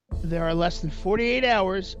There are less than 48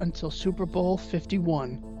 hours until Super Bowl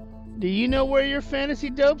 51. Do you know where your fantasy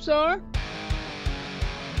dopes are?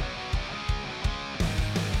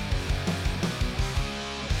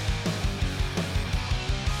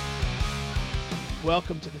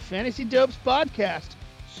 Welcome to the Fantasy Dopes Podcast,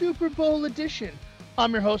 Super Bowl edition.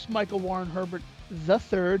 I'm your host, Michael Warren Herbert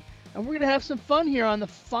III, and we're going to have some fun here on the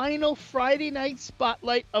final Friday night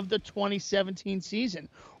spotlight of the 2017 season.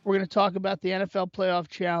 We're going to talk about the NFL Playoff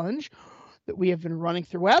Challenge that we have been running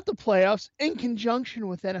throughout the playoffs in conjunction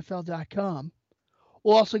with NFL.com.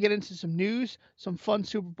 We'll also get into some news, some fun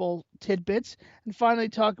Super Bowl tidbits, and finally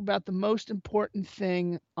talk about the most important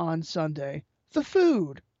thing on Sunday, the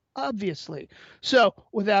food. Obviously. So,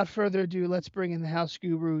 without further ado, let's bring in the house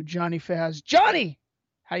guru, Johnny Faz. Johnny,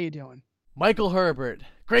 how you doing? Michael Herbert,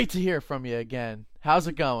 great to hear from you again. How's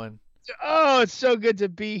it going? Oh, it's so good to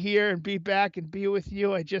be here and be back and be with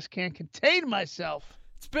you. I just can't contain myself.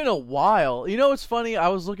 It's been a while. You know what's funny? I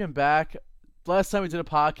was looking back. Last time we did a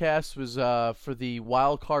podcast was for the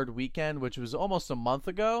wild card weekend, which was almost a month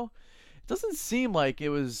ago. It doesn't seem like it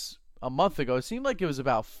was a month ago. It seemed like it was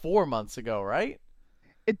about 4 months ago, right?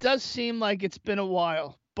 It does seem like it's been a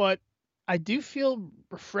while, but I do feel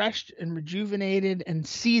refreshed and rejuvenated and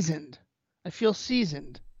seasoned. I feel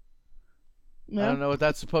seasoned. No? I don't know what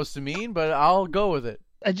that's supposed to mean, but I'll go with it.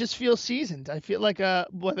 I just feel seasoned. I feel like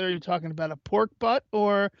whether you're talking about a pork butt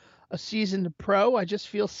or a seasoned pro, I just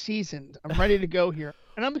feel seasoned. I'm ready to go here,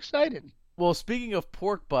 and I'm excited. Well, speaking of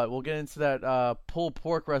pork butt, we'll get into that pulled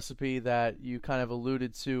pork recipe that you kind of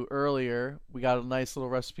alluded to earlier. We got a nice little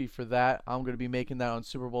recipe for that. I'm going to be making that on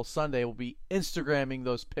Super Bowl Sunday. We'll be Instagramming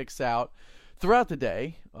those pics out throughout the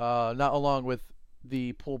day, not along with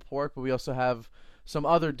the pulled pork, but we also have some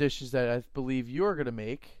other dishes that I believe you're going to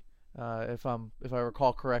make, if I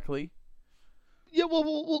recall correctly. Yeah,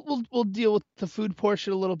 well, we'll deal with the food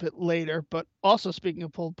portion a little bit later. But also, speaking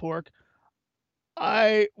of pulled pork,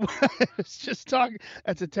 I was just talking.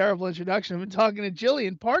 That's a terrible introduction. I've been talking to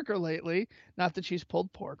Jillian Parker lately. Not that she's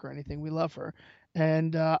pulled pork or anything. We love her.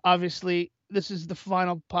 And obviously, this is the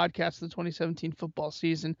final podcast of the 2017 football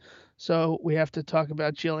season. So we have to talk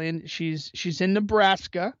about Jillian. She's in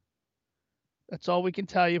Nebraska. That's all we can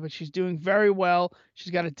tell you. But she's doing very well.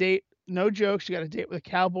 She's got a date. No joke. She got a date with a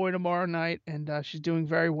cowboy tomorrow night. And she's doing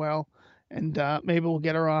very well. And maybe we'll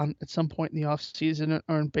get her on at some point in the off season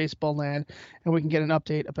or in baseball land, and we can get an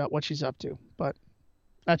update about what she's up to. But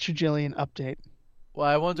that's your Jillian update. Well,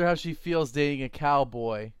 I wonder how she feels dating a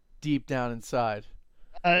cowboy deep down inside.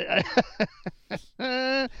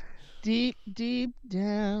 Deep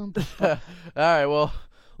down. All right, well,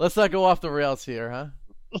 let's not go off the rails here, huh?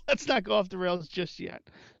 Let's not go off the rails just yet.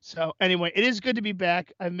 So anyway, it is good to be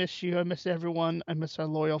back. I miss you. I miss everyone. I miss our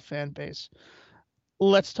loyal fan base.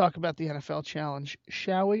 Let's talk about the NFL Challenge,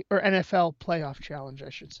 shall we? Or NFL Playoff Challenge, I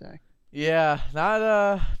should say. Yeah,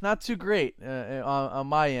 not too great on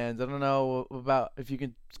my end. I don't know about if you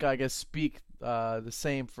can, I guess, speak the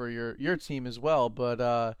same for your team as well,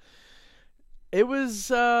 but it was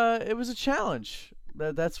a challenge.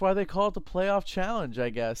 That's why they call it the Playoff Challenge, I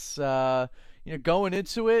guess. Going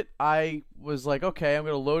into it, I was like, okay, I'm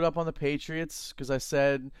going to load up on the Patriots because I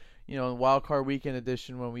said, in Wild Card Weekend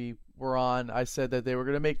edition when we were on, I said that they were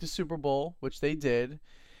going to make the Super Bowl, which they did.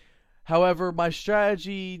 However, my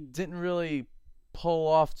strategy didn't really pull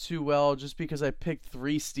off too well just because I picked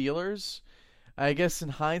 3 Steelers. I guess in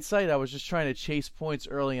hindsight, I was just trying to chase points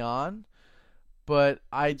early on, but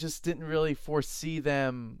I just didn't really foresee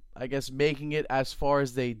them, I guess, making it as far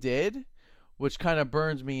as they did, which kind of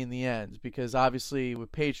burns me in the end because obviously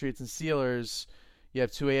with Patriots and Steelers, you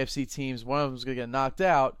have 2 AFC teams. One of them is going to get knocked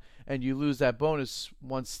out, and you lose that bonus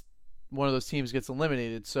once one of those teams gets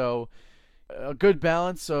eliminated. So a good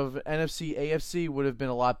balance of NFC, AFC would have been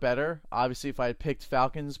a lot better. Obviously, if I had picked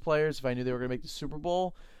Falcons players, if I knew they were going to make the Super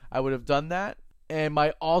Bowl, I would have done that. And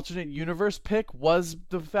my alternate universe pick was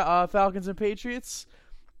the Falcons and Patriots.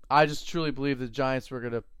 I just truly believe the Giants were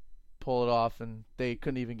going to pull it off, and they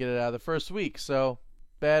couldn't even get it out of the first week. So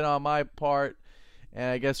bad on my part.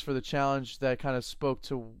 And I guess for the challenge, that kind of spoke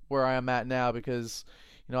to where I am at now because,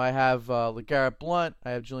 I have LeGarrette Blount,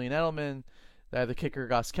 I have Julian Edelman, I have the kicker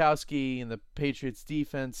Gostkowski, and the Patriots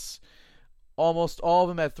defense. Almost all of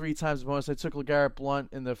them had 3 times the bonus. I took LeGarrette Blount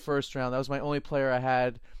in the first round. That was my only player I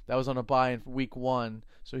had that was on a bye in week 1.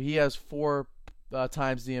 So he has 4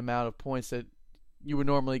 times the amount of points that you would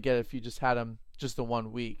normally get if you just had him just the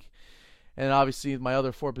 1 week. And obviously, my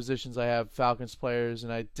other 4 positions, I have Falcons players,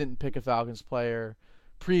 and I didn't pick a Falcons player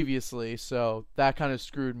previously, so that kind of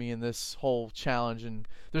screwed me in this whole challenge, and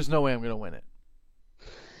there's no way I'm going to win it.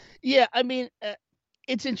 Yeah, I mean,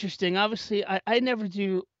 it's interesting. Obviously, I never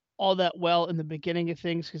do all that well in the beginning of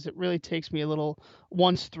things because it really takes me a little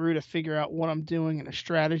once through to figure out what I'm doing and a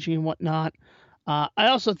strategy and whatnot. I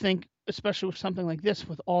also think, especially with something like this,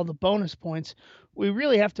 with all the bonus points, we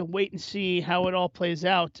really have to wait and see how it all plays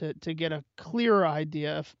out to get a clearer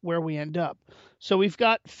idea of where we end up. So we've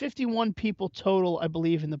got 51 people total, I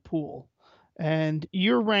believe, in the pool, and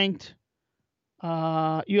you're ranked.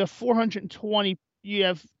 You have 420.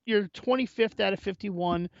 You're 25th out of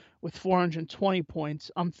 51 with 420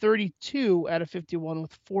 points. I'm 32 out of 51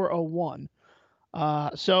 with 401.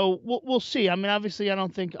 So we'll see. I mean, obviously, I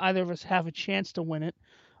don't think either of us have a chance to win it.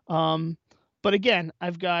 But again,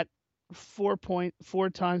 I've got 4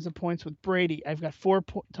 times the points with Brady. I've got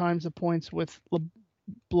times the points with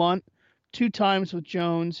Blunt, 2 times with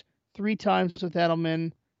Jones, 3 times with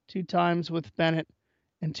Edelman, 2 times with Bennett,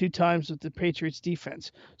 and 2 times with the Patriots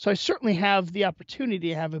defense. So I certainly have the opportunity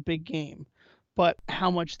to have a big game, but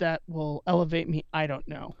how much that will elevate me, I don't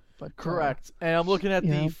know. But correct. And I'm looking at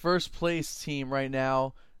the first place team right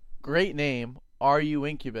now. Great name, RU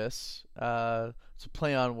Incubus. It's a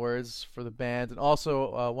play on words for the band, and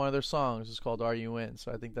also one of their songs is called "Are You In?"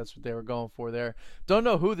 So I think that's what they were going for there. Don't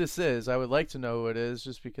know who this is. I would like to know who it is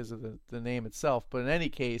just because of the name itself. But in any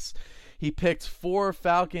case, he picked 4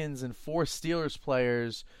 Falcons and 4 Steelers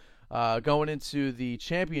players going into the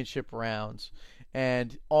championship round,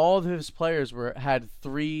 and all of his players had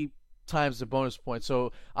 3 times the bonus points.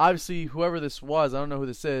 So obviously, whoever this was, I don't know who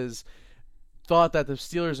this is, thought that the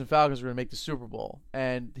Steelers and Falcons were going to make the Super Bowl,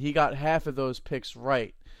 and he got half of those picks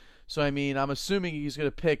right. So I mean, I'm assuming he's going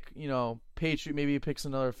to pick, Patriot. Maybe he picks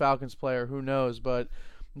another Falcons player. Who knows? But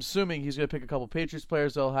I'm assuming he's going to pick a couple Patriots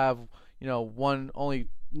players. They'll have, one only.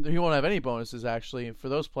 He won't have any bonuses actually for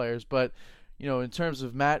those players. But in terms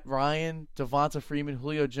of Matt Ryan, Devonta Freeman,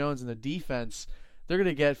 Julio Jones, and the defense, they're going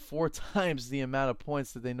to get 4 times the amount of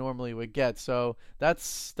points that they normally would get. So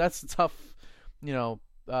that's a tough,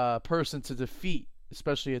 person to defeat,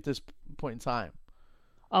 especially at this point in time.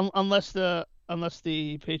 Unless the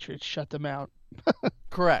Patriots shut them out.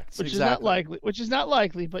 Correct. Which exactly. is not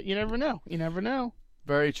likely, but you never know. You never know.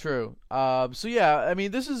 Very true. So yeah, I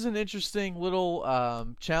mean, this is an interesting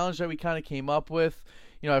little challenge that we kind of came up with.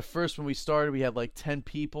 At first when we started, we had like 10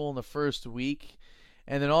 people in the first week.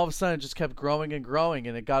 And then all of a sudden it just kept growing and growing,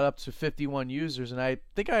 and it got up to 51 users. And I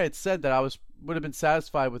think I had said that I would have been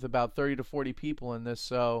satisfied with about 30 to 40 people in this.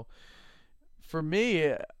 So for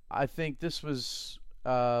me, I think this was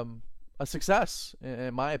a success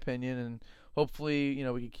in my opinion, and hopefully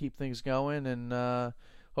we can keep things going, and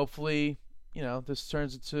hopefully this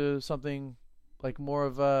turns into something like more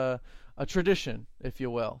of a tradition, if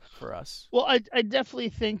you will, for us. Well, I definitely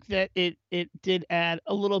think that it did add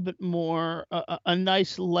a little bit more, a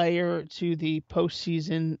nice layer to the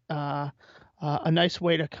postseason, a nice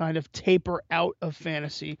way to kind of taper out of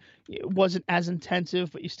fantasy. It wasn't as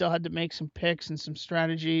intensive, but you still had to make some picks and some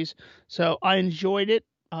strategies. So I enjoyed it.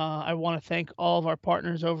 I want to thank all of our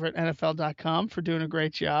partners over at NFL.com for doing a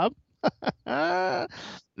great job.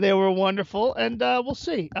 They were wonderful, and we'll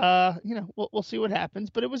see. We'll see what happens.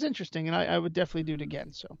 But it was interesting, and I would definitely do it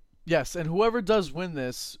again. So yes, and whoever does win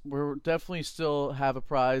this, we're definitely still have a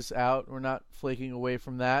prize out. We're not flaking away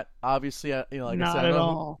from that. Obviously, like not I said, at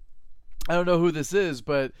all. I don't know who this is,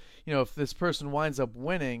 but if this person winds up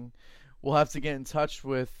winning, we'll have to get in touch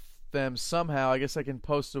with them somehow. I guess I can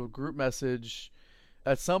post a group message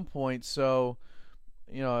at some point. So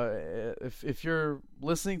if you're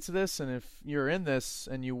listening to this and if you're in this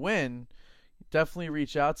and you win, definitely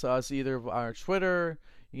reach out to us either on our Twitter.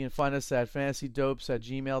 You can find us at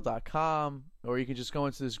fantasydopes@gmail.com, or you can just go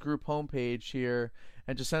into this group homepage here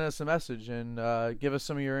and just send us a message and give us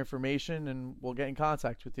some of your information, and we'll get in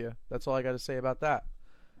contact with you. That's all I got to say about that.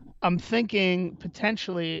 I'm thinking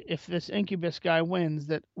potentially if this Incubus guy wins,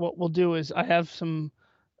 that what we'll do is I have some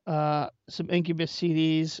Incubus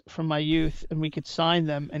CDs from my youth, and we could sign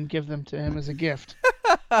them and give them to him as a gift.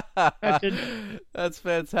 That's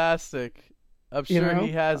fantastic. I'm sure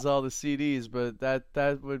he has all the CDs, but that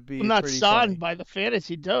would be not pretty signed funny. by the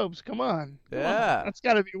Fantasy Dopes. Come on. Yeah. That's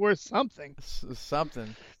got to be worth something.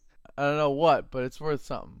 Something. I don't know what, but it's worth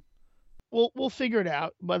something. We'll figure it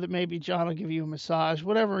out. Whether maybe John will give you a massage,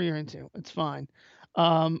 whatever you're into. It's fine.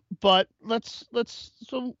 But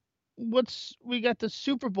so we got the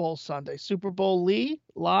Super Bowl Sunday. Super Bowl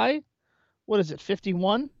Lie? What is it?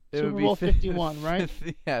 51? Super Bowl 51, right?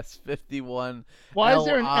 Yes, 51. Why is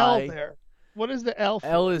there an L there? What is the L for?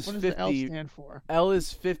 L is what 50. Does the L stand for? L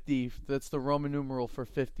is 50. That's the Roman numeral for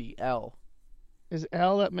 50. L. Is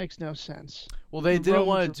L? That makes no sense. Well, they didn't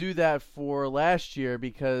want to do that for last year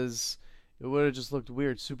because it would have just looked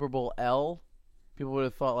weird. Super Bowl L? People would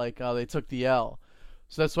have thought like, oh, they took the L.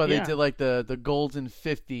 So that's why they Yeah. did like the golden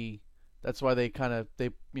 50. That's why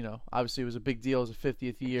obviously it was a big deal. It was a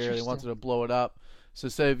 50th year. They wanted Interesting. to blow it up. So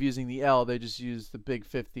instead of using the L, they just used the big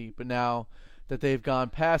 50. But now that they've gone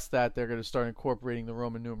past that, they're going to start incorporating the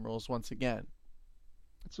Roman numerals once again.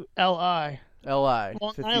 It's LI. LI Long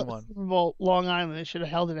Island, 51. Super Bowl, Long Island. They should have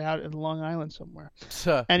held it out in Long Island somewhere.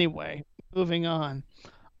 Anyway, moving on.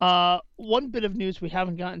 One bit of news we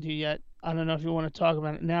haven't gotten to yet. I don't know if you want to talk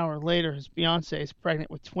about it now or later. Is Beyonce is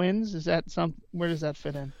pregnant with twins? Is that Where does that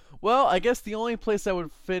fit in? Well, I guess the only place that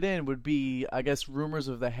would fit in would be, I guess, rumors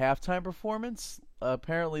of the halftime performance.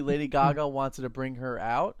 Apparently, Lady Gaga wanted to bring her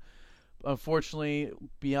out. Unfortunately,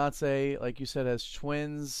 Beyonce, like you said, has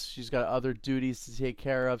twins. She's got other duties to take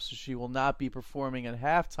care of, so she will not be performing at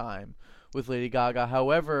halftime with Lady Gaga.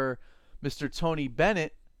 However, Mr. Tony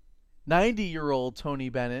Bennett, 90-year-old Tony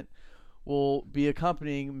Bennett, will be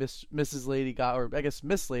accompanying Mrs. Lady Gaga, or I guess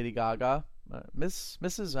Miss Lady Gaga.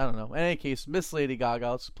 Mrs. I don't know. In any case, Miss Lady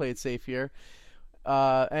Gaga. Let's play it safe here.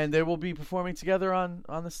 And they will be performing together on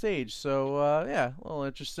the stage. So yeah, a little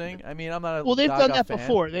interesting. I mean, I'm not a Well, they've Gaga done that fan.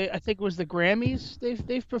 before. I think it was the Grammys.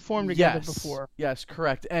 They've performed together before. Yes,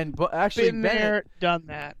 correct. And actually, Been there, done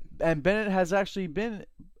that. And Bennett has actually been.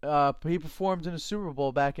 He performed in a Super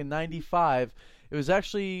Bowl back in '95. It was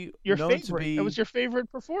actually known to be. It was your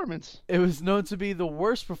favorite performance. It was known to be the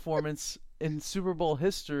worst performance in Super Bowl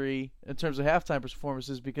history in terms of halftime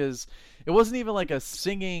performances, because it wasn't even like a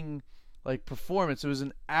singing performance. It was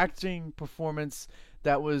an acting performance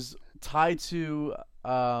that was tied to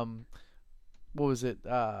what was it?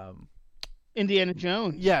 Indiana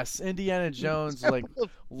Jones. Yes, Indiana Jones Temple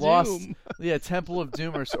lost. Yeah, Temple of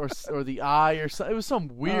Doom or the Eye or something. It was some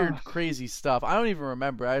weird, crazy stuff. I don't even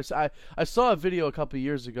remember. I saw a video a couple of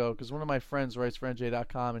years ago because one of my friends writes for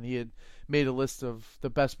NJ.com, and he had made a list of the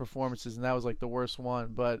best performances, and that was like the worst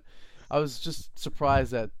one. But I was just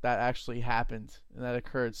surprised that actually happened and that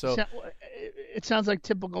occurred. So it sounds like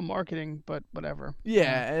typical marketing, but whatever.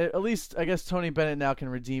 Yeah, at least I guess Tony Bennett now can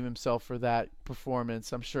redeem himself for that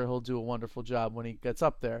performance. I'm sure he'll do a wonderful job when he gets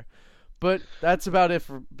up there. But that's about it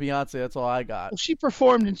for Beyonce. That's all I got. Well, she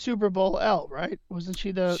performed in Super Bowl L, right? Wasn't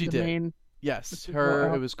she the did. main? Yes,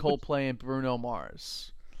 her. It was Coldplay and Bruno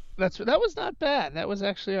Mars. That was not bad. That was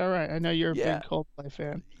actually all right. I know you're a big Coldplay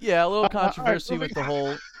fan. Yeah, a little controversy with the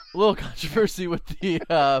whole. A little controversy with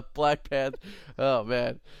the Black Panther. Oh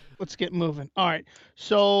man. Let's get moving. All right.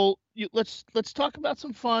 So let's talk about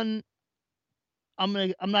some fun. I'm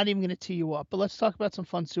not even gonna tee you up, but let's talk about some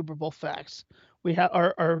fun Super Bowl facts. We have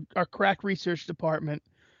our crack research department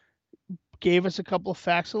gave us a couple of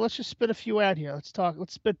facts, so let's just spit a few out here. Let's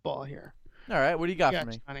spitball here. All right, what do you got for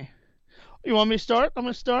me? Johnny? You want me to start? I'm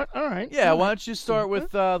gonna start. All right. Yeah, why don't you start with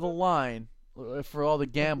the line for all the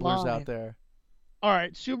gamblers out there? All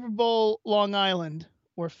right, Super Bowl Long Island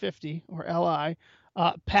or 50 or LI.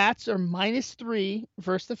 Pats are -3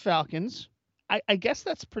 versus the Falcons. I guess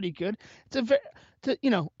that's pretty good.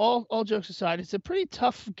 It's all jokes aside, it's a pretty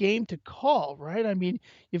tough game to call, right? I mean,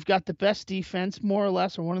 you've got the best defense, more or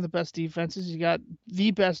less, or one of the best defenses. You got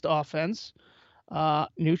the best offense,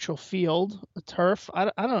 neutral field, turf.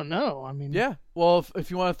 I don't know. I mean, yeah. Well,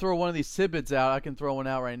 if you want to throw one of these tidbits out, I can throw one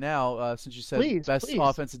out right now. Since you said best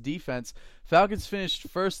offense and defense, Falcons finished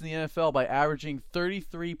first in the NFL by averaging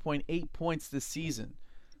 33.8 points this season.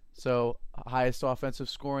 So highest offensive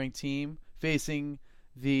scoring team facing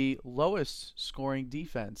the lowest scoring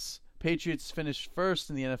defense. Patriots finished first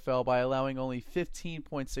in the NFL by allowing only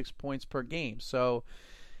 15.6 points per game. So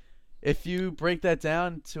if you break that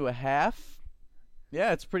down to a half,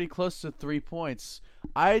 yeah, it's pretty close to 3 points.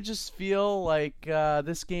 I just feel like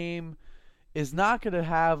this game is not going to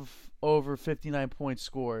have over 59 points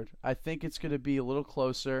scored. I think it's going to be a little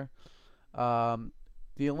closer. The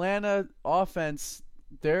Atlanta offense,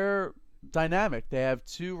 they're dynamic. They have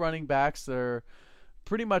two running backs that are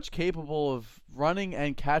pretty much capable of running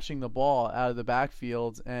and catching the ball out of the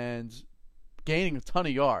backfield and gaining a ton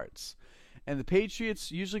of yards. And the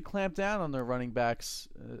Patriots usually clamp down on their running backs,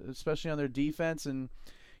 especially on their defense. And,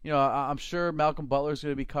 I'm sure Malcolm Butler is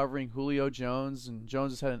going to be covering Julio Jones. And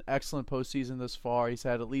Jones has had an excellent postseason thus far. He's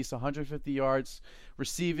had at least 150 yards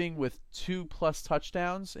receiving with 2+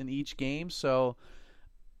 touchdowns in each game. So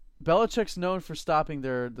Belichick's known for stopping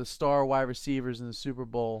the star wide receivers in the Super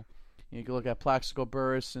Bowl. You can look at Plaxico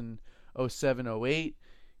Burress in 07-08.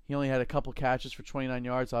 He only had a couple catches for 29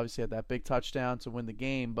 yards. Obviously had that big touchdown to win the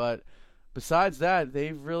game. But besides that,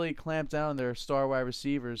 they've really clamped down on their star wide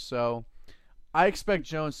receivers. So I expect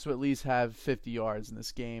Jones to at least have 50 yards in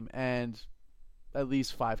this game and at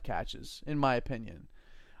least 5 catches, in my opinion.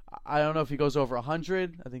 I don't know if he goes over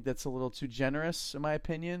 100. I think that's a little too generous, in my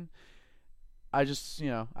opinion. I just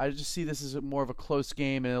see this as more of a close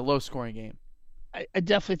game and a low scoring game. I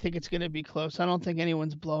definitely think it's going to be close. I don't think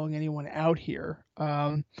anyone's blowing anyone out here.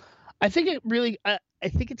 I think it really. I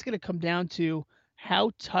think it's going to come down to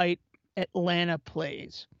how tight Atlanta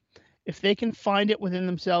plays. If they can find it within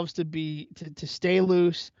themselves to stay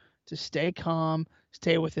loose, to stay calm,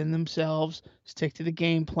 stay within themselves, stick to the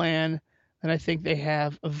game plan, then I think they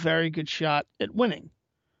have a very good shot at winning.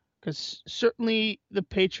 Because certainly the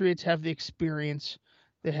Patriots have the experience.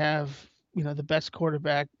 They have, the best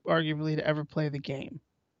quarterback arguably to ever play the game.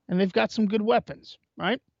 And they've got some good weapons,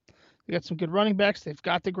 right? They got some good running backs. They've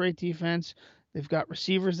got the great defense. They've got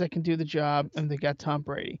receivers that can do the job, and they got Tom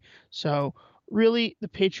Brady. So really, the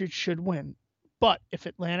Patriots should win. But if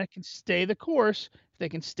Atlanta can stay the course, if they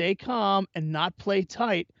can stay calm and not play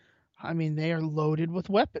tight, I mean, they are loaded with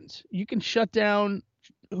weapons. You can shut down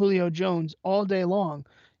Julio Jones all day long.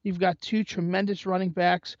 You've got two tremendous running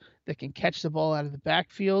backs that can catch the ball out of the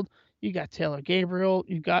backfield. You got Taylor Gabriel.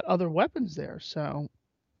 You've got other weapons there. So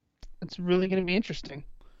it's really going to be interesting.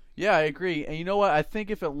 Yeah, I agree. And you know what? I think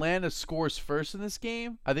if Atlanta scores first in this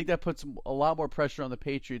game, I think that puts a lot more pressure on the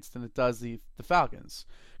Patriots than it does the Falcons.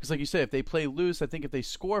 Because, like you said, if they play loose, I think if they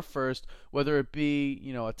score first, whether it be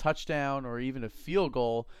a touchdown or even a field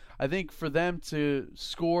goal, I think for them to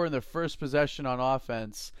score in their first possession on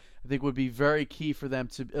offense, I think would be very key for them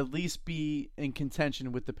to at least be in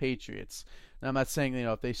contention with the Patriots. Now, I'm not saying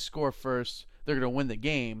if they score first, they're going to win the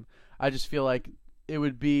game. I just feel like I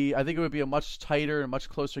think it would be a much tighter and much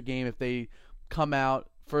closer game if they come out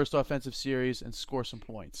first offensive series and score some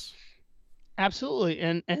points. Absolutely,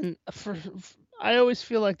 and I always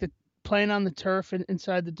feel like the playing on the turf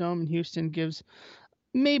inside the dome in Houston gives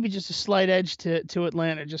maybe just a slight edge to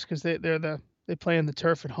Atlanta, just because they play on the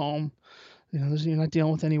turf at home. You're not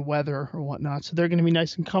dealing with any weather or whatnot, so they're going to be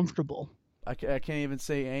nice and comfortable. I can't even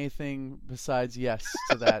say anything besides yes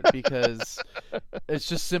to that because it's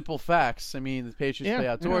just simple facts. I mean, the Patriots play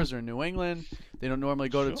outdoors. They're in New England. They don't normally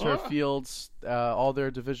go to turf fields. All their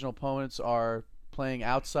divisional opponents are playing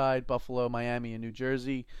outside, Buffalo, Miami, and New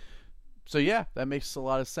Jersey. So, yeah, that makes a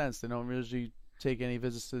lot of sense. They don't usually take any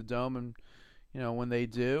visits to the Dome, and, when they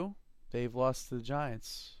do, they've lost to the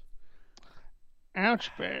Giants. Ouch,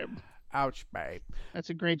 babe. Ouch, babe. That's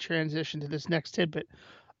a great transition to this next tidbit.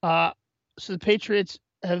 So the Patriots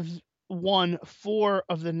have won 4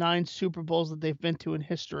 of the 9 Super Bowls that they've been to in the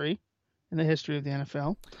history of the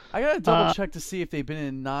NFL. I got to double check to see if they've been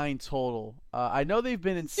in 9 total. I know they've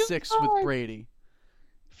been in 6 with Brady.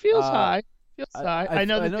 Feels high. I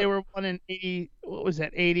know that they were one in 80. What was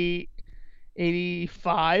that?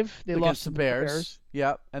 85. They lost to the Bears.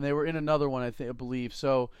 Yeah, and they were in another one, I believe.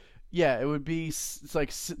 So, yeah, it would be. It's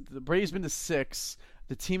like Brady's been to 6.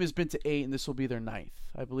 The team has been to 8, and this will be their 9th.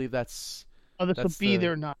 I believe that's. Oh, this will be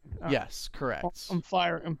their 9th. Yes, correct. I'm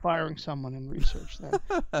firing someone in research then.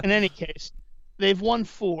 In any case, they've won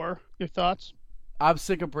 4. Your thoughts? I'm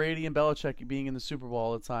sick of Brady and Belichick being in the Super Bowl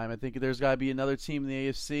all the time. I think there's got to be another team in the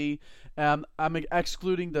AFC. I'm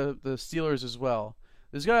excluding the Steelers as well.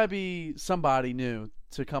 There's got to be somebody new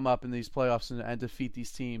to come up in these playoffs and defeat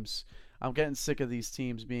these teams. I'm getting sick of these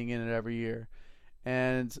teams being in it every year.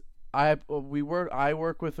 And I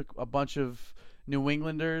work with a bunch of New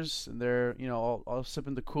Englanders, and they're all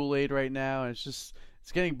sipping the Kool-Aid right now, and it's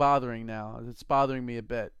getting bothering now. It's bothering me a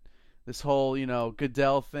bit. This whole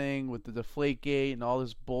Goodell thing with the Deflategate and all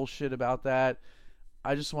this bullshit about that.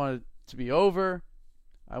 I just want it to be over.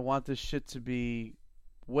 I want this shit to be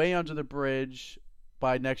way under the bridge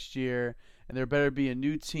by next year, and there better be a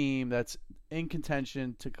new team that's in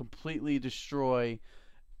contention to completely destroy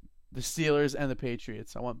the Steelers and the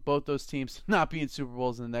Patriots. I want both those teams to not be in Super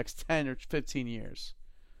Bowls in the next 10 or 15 years.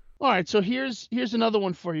 All right, so here's another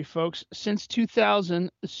one for you folks. Since 2000,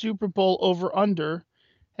 the Super Bowl over-under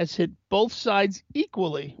has hit both sides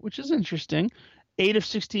equally, which is interesting. 8 of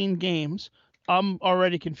 16 games. I'm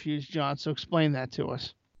already confused, John, so explain that to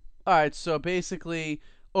us. All right, so basically,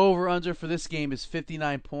 over-under for this game is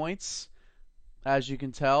 59 points. As you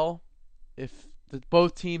can tell, if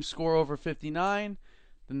both teams score over 59,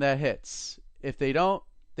 then that hits. If they don't,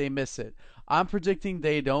 they miss it. I'm predicting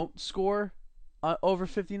they don't score over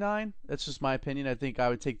 59. That's just my opinion. I think I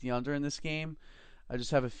would take the under in this game. I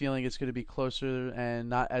just have a feeling it's going to be closer and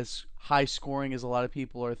not as high scoring as a lot of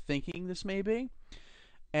people are thinking this may be.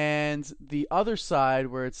 And the other side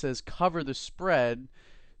where it says cover the spread,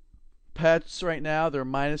 Pets right now, they're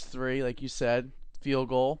 -3, like you said, field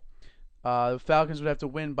goal. The Falcons would have to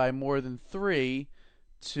win by more than 3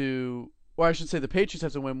 or I should say the Patriots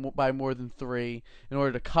have to win by more than 3 in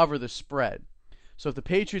order to cover the spread. So if the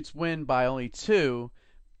Patriots win by only 2,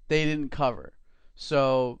 they didn't cover.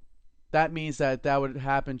 So that means that that would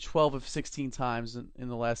happen 12 of 16 times in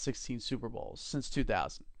the last 16 Super Bowls since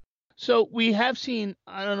 2000. So we have seen,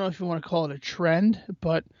 I don't know if you want to call it a trend,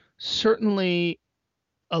 but certainly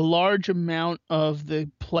a large amount of the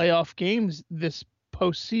playoff games this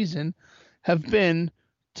postseason have been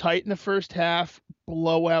tight in the first half,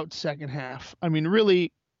 blowout second half. I mean,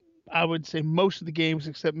 really, I would say most of the games,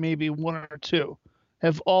 except maybe one or two,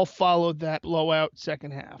 have all followed that blowout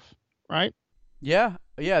second half, right? Yeah,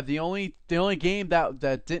 yeah. The only game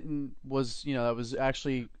that didn't was that was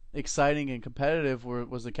actually exciting and competitive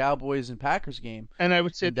was the Cowboys and Packers game And I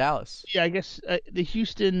would say, in Dallas. yeah, I guess the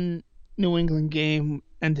Houston New England game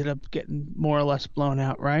ended up getting more or less blown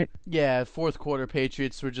out, right? Yeah, fourth quarter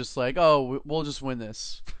Patriots were just like, oh, we'll just win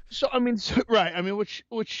this. So I mean, right? I mean, which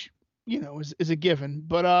is a given.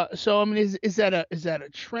 But so I mean, is that a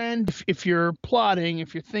trend? If you're plotting,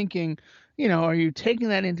 if you're thinking, are you taking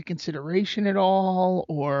that into consideration at all,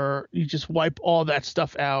 or you just wipe all that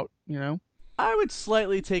stuff out? I would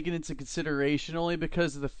slightly take it into consideration only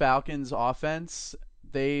because of the Falcons' offense.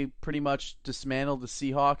 They pretty much dismantled the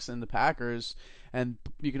Seahawks and the Packers, and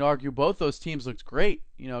you can argue both those teams looked great.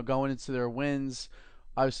 Going into their wins,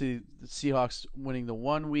 obviously the Seahawks winning the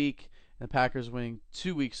 1 week and the Packers winning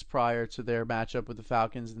 2 weeks prior to their matchup with the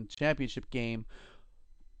Falcons in the championship game.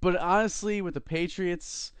 But honestly, with the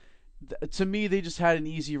Patriots, to me, they just had an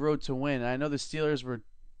easy road to win. I know the Steelers were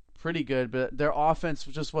pretty good, but their offense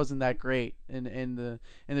just wasn't that great in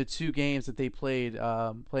the two games that they played,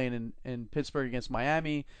 playing in Pittsburgh against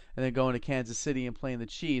Miami, and then going to Kansas City and playing the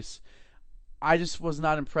Chiefs. I just was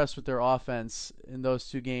not impressed with their offense in those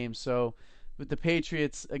two games. So with the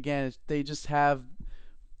Patriots, again, they just have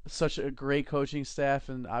such a great coaching staff,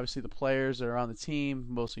 and obviously the players that are on the team,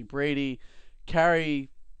 mostly Brady,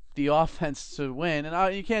 carry the offense to win.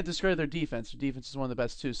 And you can't discredit their defense. Their defense is one of the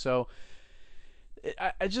best too. So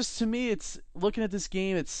I just, to me, it's looking at this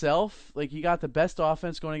game itself. Like, you got the best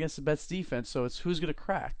offense going against the best defense, so it's who's going to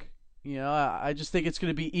crack. I just think it's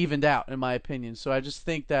going to be evened out, in my opinion. So I just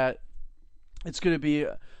think that it's going to be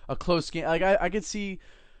a close game. Like, I could see.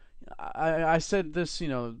 I said this,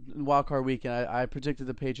 in Wild Card Weekend. I predicted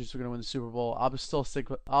the Patriots were going to win the Super Bowl. I'll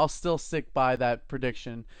still stick by that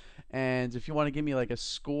prediction. And if you want to give me like a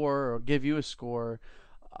score or give you a score,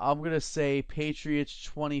 I'm going to say Patriots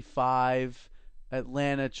 25,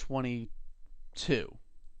 Atlanta 22.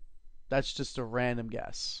 That's just a random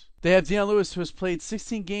guess. They have Deion Lewis, who has played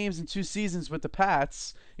 16 games in 2 seasons with the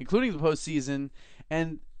Pats, including the postseason,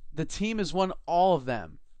 and the team has won all of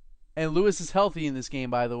them. And Lewis is healthy in this game,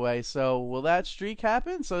 by the way. So will that streak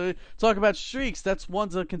happen? So talk about streaks. That's one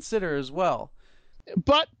to consider as well.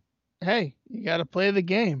 But hey, you got to play the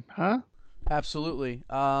game, huh? Absolutely.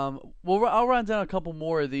 I'll run down a couple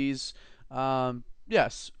more of these.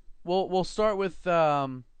 Yes, we'll start with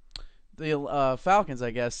the Falcons.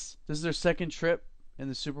 I guess this is their second trip in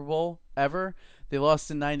the Super Bowl ever. They lost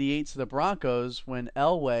in '98 to the Broncos when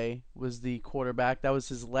Elway was the quarterback. That was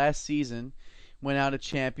his last season. Went out a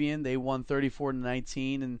champion. They won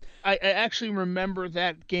 34-19, and I actually remember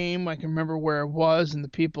that game. I can remember where it was and the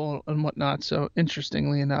people and whatnot. So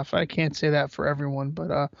interestingly enough, I can't say that for everyone,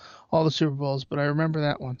 but all the Super Bowls. But I remember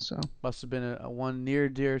that one. So must have been a one near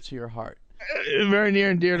dear to your heart. Very near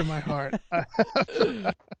and dear to my heart.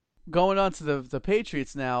 Going on to the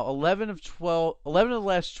Patriots now. 11 of the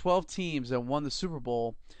last 12 teams that won the Super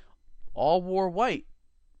Bowl all wore white,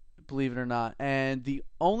 believe it or not. And the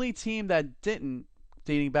only team that didn't,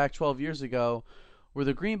 dating back 12 years ago, were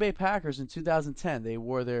the Green Bay Packers in 2010. They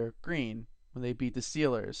wore their green when they beat the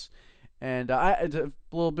Steelers. And a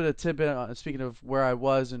little bit of tidbit, speaking of where I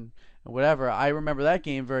was and whatever, I remember that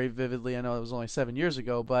game very vividly. I know it was only 7 years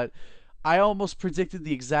ago, but I almost predicted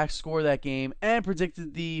the exact score of that game and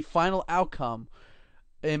predicted the final outcome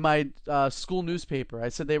in my school newspaper. I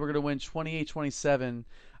said they were going to win 28-27.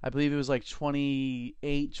 I believe it was like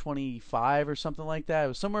 28-25 or something like that. It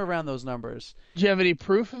was somewhere around those numbers. Do you have any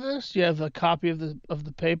proof of this? Do you have a copy of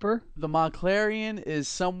the paper? The Montclarian is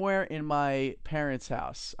somewhere in my parents'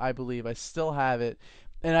 house, I believe. I still have it.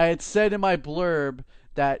 And I had said in my blurb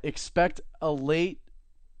that expect a late,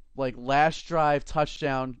 like, last drive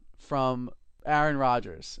touchdown from Aaron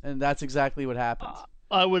Rodgers. And that's exactly what happened.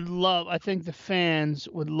 I think the fans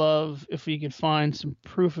would love if we could find some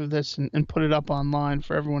proof of this and put it up online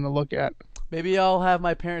for everyone to look at. Maybe I'll have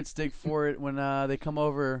my parents dig for it when they come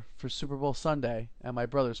over for Super Bowl Sunday at my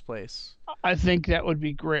brother's place. I think that would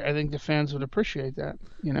be great. I think the fans would appreciate that.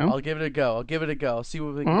 I'll give it a go. I'll see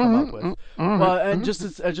what we can come up with. Well, and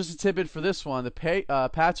just a tidbit for this one: the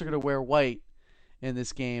Pats are going to wear white in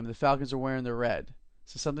this game. The Falcons are wearing the red.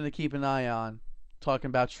 So something to keep an eye on. talking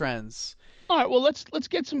about trends. All right, well let's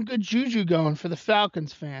get some good juju going for the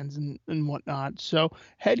Falcons fans and whatnot. So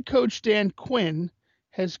head coach Dan Quinn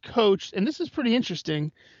has coached, and this is pretty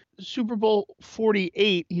interesting. Super Bowl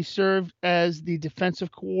 48, he served as the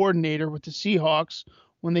defensive coordinator with the Seahawks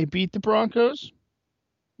when they beat the Broncos.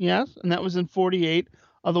 Yes, and that was in 48,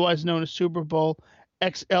 otherwise known as Super Bowl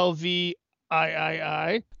XLVIII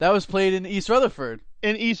That was played in East Rutherford.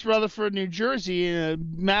 in East Rutherford, New Jersey, in a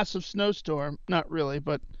massive snowstorm. Not really,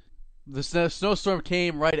 but The snowstorm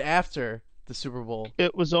came right after the Super Bowl.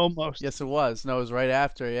 it was almost. Yes, it was. No, it was right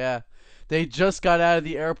after. Yeah, they just got out of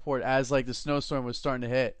the airport as like the snowstorm was starting to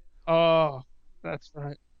hit. Oh, that's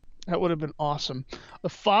right. That would have been awesome. The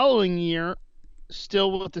following year,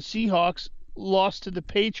 still with the Seahawks, lost to the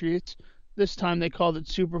Patriots. This time they called it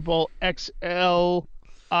Super Bowl XLIX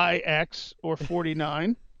or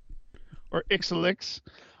 49 or XLX.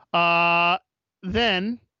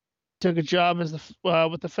 Then took a job as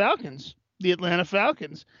with the Falcons, the Atlanta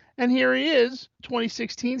Falcons. And here he is,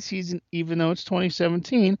 2016 season, even though it's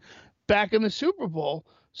 2017, back in the Super Bowl.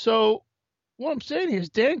 So what I'm saying here is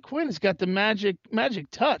Dan Quinn has got the magic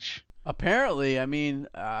touch. Apparently, I mean,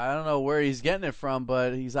 I don't know where he's getting it from,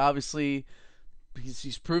 but he's obviously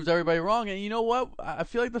he's proved everybody wrong. And you know what? I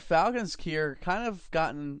feel like the Falcons here kind of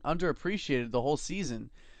gotten underappreciated the whole season.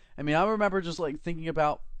 I mean, I remember just like thinking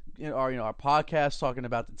about our podcast talking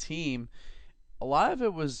about the team. A lot of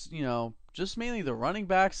it was just mainly the running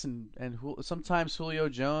backs and sometimes Julio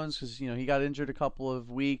Jones because he got injured a couple of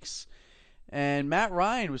weeks, and Matt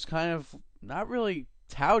Ryan was kind of not really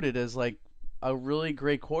touted as like a really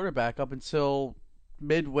great quarterback up until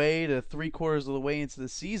midway to 3/4 of the way into the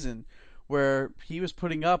season, where he was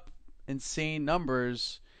putting up insane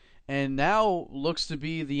numbers, and now looks to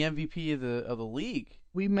be the MVP of the league.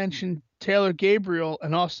 We mentioned Taylor Gabriel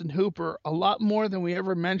and Austin Hooper a lot more than we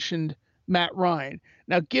ever mentioned Matt Ryan.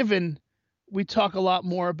 Now, given we talk a lot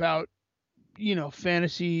more about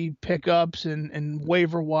fantasy pickups and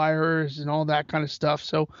waiver wires and all that kind of stuff.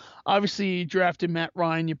 So obviously you drafted Matt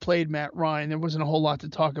Ryan, you played Matt Ryan. There wasn't a whole lot to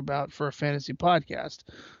talk about for a fantasy podcast,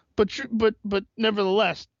 but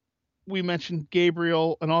nevertheless, we mentioned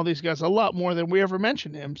Gabriel and all these guys a lot more than we ever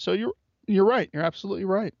mentioned him. So you're right. You're absolutely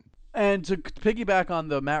right. And to piggyback on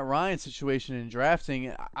the Matt Ryan situation in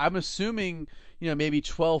drafting, I'm assuming, maybe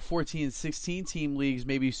 12, 14, 16 team leagues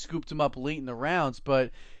maybe scooped him up late in the rounds,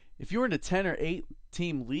 but if you were in a 10 or 8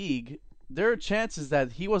 team league, there are chances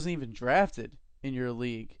that he wasn't even drafted in your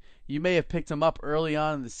league. You may have picked him up early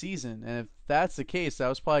on in the season, and if that's the case, that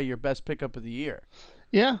was probably your best pickup of the year.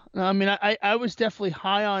 Yeah, I mean, I was definitely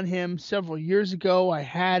high on him several years ago. I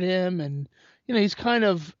had him, and he's kind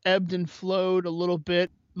of ebbed and flowed a little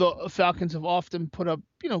bit. The Falcons have often put up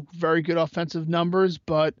very good offensive numbers,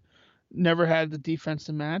 but never had the defense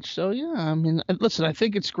to match. So yeah, I mean, listen, I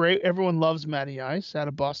think it's great. Everyone loves Matty Ice out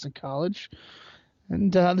of Boston College,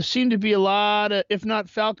 and there seem to be a lot of, if not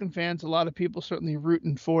Falcon fans, a lot of people certainly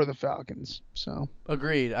rooting for the Falcons. So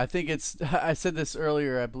agreed. I think I said this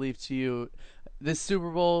earlier, I believe to you. This Super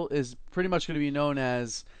Bowl is pretty much going to be known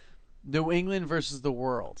as New England versus the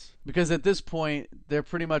world, because at this point they're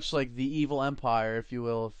pretty much like the evil empire, if you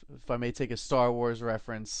will, if I may take a Star Wars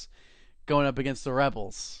reference, going up against the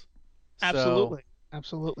rebels. Absolutely,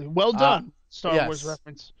 absolutely. Well done, Star Wars yes.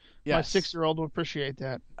 reference. Yes. My 6-year-old will appreciate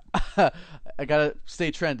that. I gotta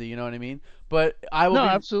stay trendy, you know what I mean? But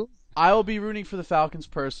absolutely. I will be rooting for the Falcons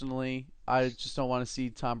personally. I just don't want to see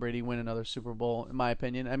Tom Brady win another Super Bowl, in my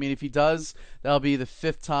opinion. I mean, if he does, that'll be the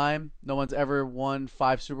 5th time. No one's ever won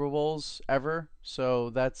 5 Super Bowls ever,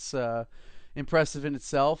 so that's impressive in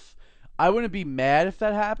itself. I wouldn't be mad if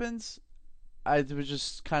that happens. I would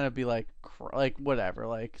just kind of be like whatever.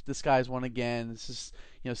 Like, this guy's won again. It's just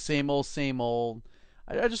same old, same old.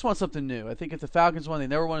 I just want something new. I think if the Falcons won, they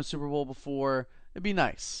never won a Super Bowl before. It'd be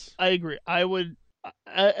nice. I agree. I would,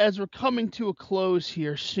 as we're coming to a close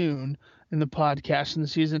here soon in the podcast in the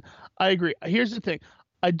season, I agree. Here's the thing.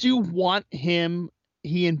 I do want he and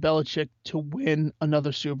Belichick to win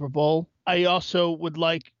another Super Bowl. I also would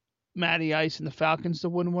like Matty Ice and the Falcons to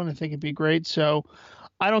win one. I think it'd be great. So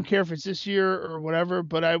I don't care if it's this year or whatever,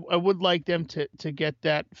 but I would like them to get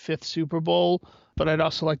that 5th Super Bowl, but I'd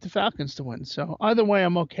also like the Falcons to win. So either way,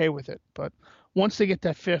 I'm okay with it. But once they get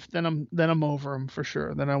that 5th, then I'm over them for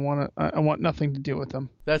sure. Then I want nothing to do with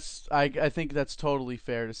them. I think that's totally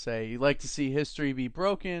fair to say. You like to see history be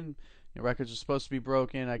broken. Your records are supposed to be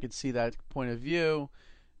broken. I could see that point of view.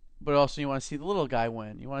 But also you want to see the little guy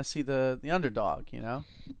win. You want to see the underdog,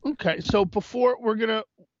 Okay, so before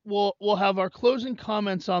we'll have our closing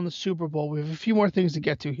comments on the Super Bowl. We have a few more things to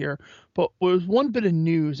get to here, but there's one bit of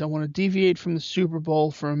news. I want to deviate from the Super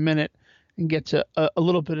Bowl for a minute and get to a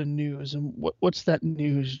little bit of news. And what's that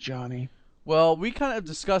news, Johnny? Well, we kind of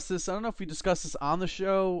discussed this. I don't know if we discussed this on the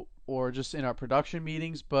show or just in our production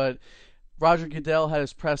meetings, but Roger Goodell had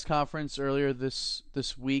his press conference earlier this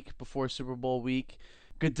week before Super Bowl week.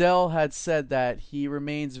 Goodell had said that he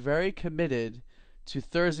remains very committed to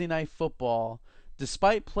Thursday night football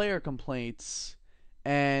despite player complaints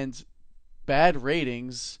and bad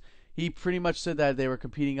ratings. He pretty much said that they were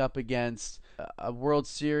competing up against a World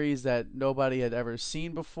Series that nobody had ever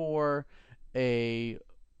seen before, a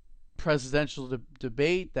presidential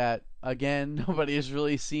debate that, again, nobody has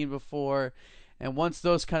really seen before. And once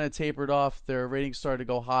those kind of tapered off, their ratings started to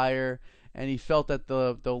go higher. And he felt that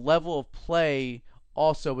the level of play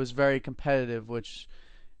also was very competitive, which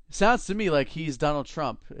sounds to me like he's Donald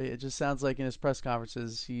Trump. It just sounds like in his press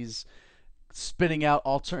conferences he's spitting out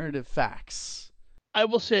alternative facts. I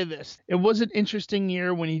will say this. It was an interesting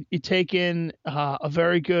year when you take in a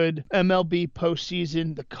very good MLB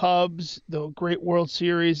postseason, the Cubs, the great World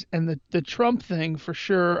Series, and the Trump thing for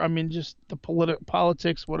sure. I mean, just the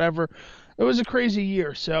politics, whatever. It was a crazy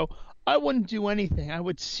year. So I wouldn't do anything. I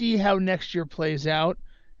would see how next year plays out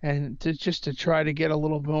and to try to get a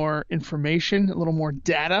little more information, a little more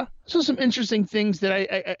data. So some interesting things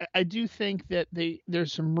that I do think that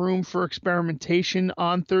there's some room for experimentation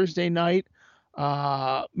on Thursday night.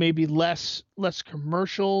 Maybe less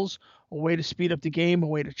commercials, a way to speed up the game, a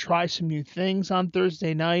way to try some new things on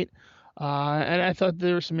Thursday night. And I thought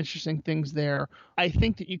there were some interesting things there. I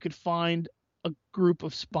think that you could find a group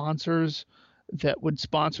of sponsors that would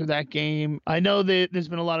sponsor that game. I know that there's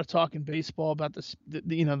been a lot of talk in baseball about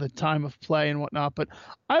the time of play and whatnot, but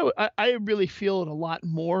I really feel it a lot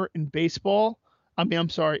more in baseball. I mean, I'm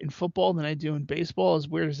sorry, in football than I do in baseball, as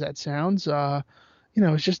weird as that sounds.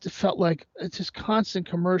 It felt like it's just constant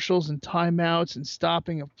commercials and timeouts and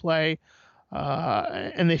stopping of play.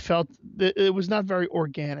 And they felt that it was not very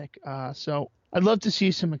organic. So I'd love to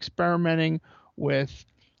see some experimenting with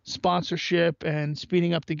sponsorship and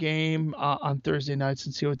speeding up the game on Thursday nights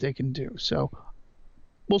and see what they can do. So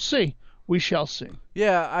we'll see. We shall see.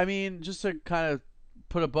 Yeah, I mean, just to kind of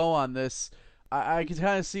put a bow on this, I can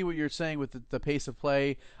kind of see what you're saying with the pace of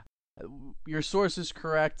play. Your source is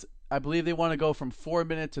correct. I believe they want to go from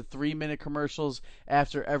 4-minute to 3-minute commercials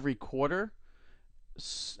after every quarter.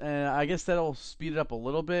 And I guess that'll speed it up a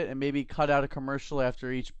little bit and maybe cut out a commercial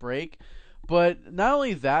after each break. But not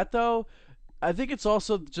only that, though, I think it's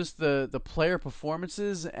also just the player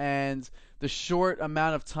performances and the short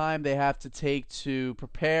amount of time they have to take to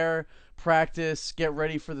prepare, practice, get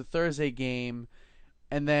ready for the Thursday game,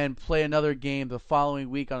 and then play another game the following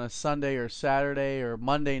week on a Sunday or Saturday or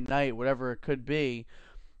Monday night, whatever it could be,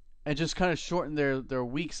 and just kind of shorten their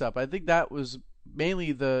weeks up. I think that was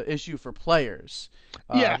mainly the issue for players.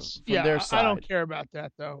 Yes, from their side. I don't care about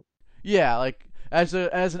that though. Yeah, like as an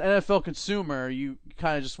NFL consumer, you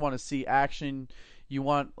kind of just want to see action. You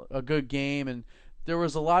want a good game, and there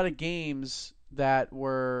was a lot of games that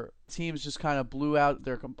were teams just kind of blew out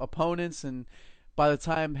their opponents, and by the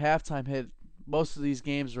time halftime hit, most of these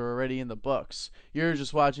games were already in the books. You're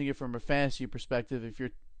just watching it from a fantasy perspective if your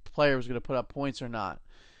player was going to put up points or not.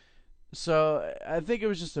 So I think it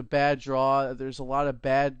was just a bad draw. There's a lot of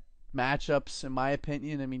bad matchups, in my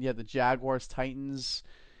opinion. I mean, you had the Jaguars, Titans.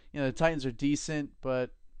 The Titans are decent,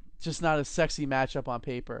 but just not a sexy matchup on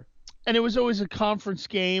paper. And it was always a conference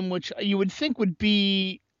game, which you would think would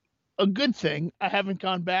be a good thing. I haven't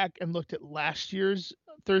gone back and looked at last year's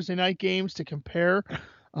Thursday night games to compare.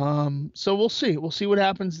 So we'll see. We'll see what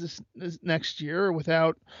happens this next year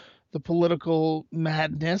without the political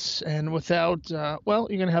madness and without you're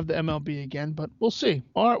going to have the MLB again, but we'll see.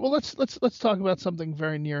 All right, well let's talk about something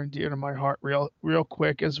very near and dear to my heart real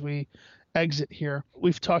quick as we exit here.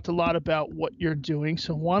 We've talked a lot about what you're doing,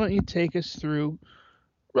 so why don't you take us through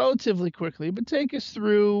relatively quickly, but take us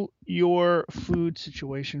through your food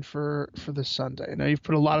situation for this Sunday. I know you've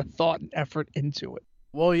put a lot of thought and effort into it.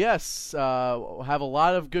 Well, yes, we'll have a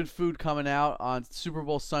lot of good food coming out on Super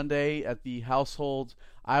Bowl Sunday at the household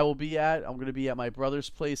I will be at. I'm going to be at my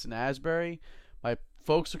brother's place in Asbury. My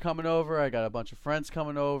folks are coming over. I got a bunch of friends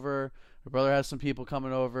coming over. My brother has some people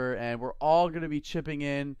coming over, and we're all going to be chipping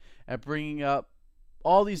in and bringing up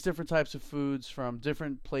all these different types of foods from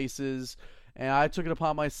different places. And I took it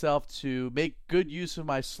upon myself to make good use of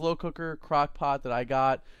my slow cooker crock pot that I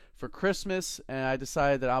got for Christmas, and I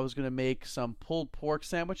decided that I was going to make some pulled pork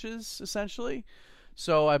sandwiches, essentially.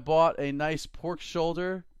 So I bought a nice pork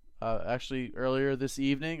shoulder, actually earlier this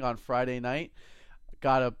evening on Friday night.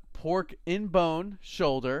 Got a pork in bone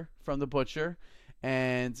shoulder from the butcher,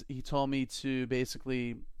 and he told me to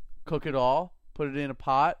basically cook it all, put it in a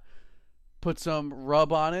pot, put some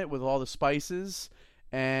rub on it with all the spices,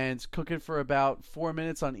 and cook it for about 4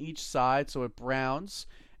 minutes on each side so it browns.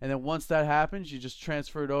 And then once that happens, you just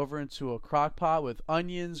transfer it over into a crock pot with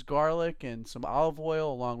onions, garlic, and some olive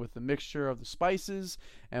oil, along with the mixture of the spices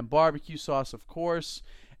and barbecue sauce, of course.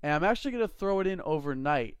 And I'm actually going to throw it in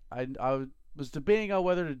overnight. I was debating on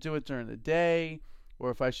whether to do it during the day or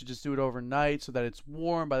if I should just do it overnight so that it's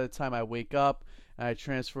warm by the time I wake up and I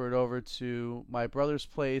transfer it over to my brother's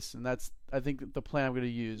place. And that's, I think, the plan I'm going to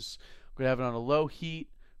use. I'm going to have it on a low heat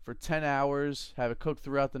for 10 hours, have it cooked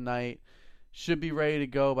throughout the night. Should be ready to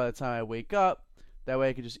go by the time I wake up. That way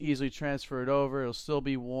I can just easily transfer it over. It'll still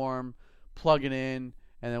be warm, plug it in,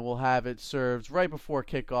 and then we'll have it served right before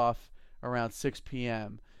kickoff around 6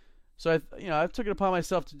 p.m. So I took it upon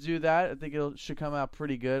myself to do that. I think it should come out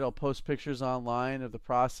pretty good. I'll post pictures online of the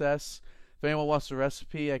process. If anyone wants the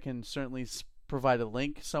recipe, I can certainly provide a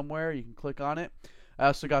link somewhere. You can click on it. I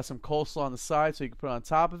also got some coleslaw on the side so you can put it on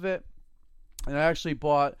top of it. And I actually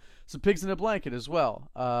bought some pigs in a blanket as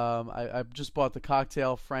well. I just bought the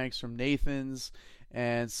cocktail Franks from Nathan's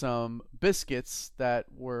and some biscuits that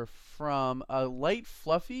were from a light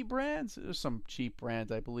fluffy brand. There's some cheap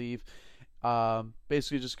brand, I believe.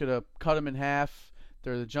 Basically just going to cut them in half.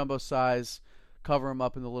 They're the jumbo size. Cover them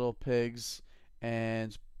up in the little pigs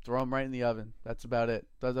and throw them right in the oven. That's about it.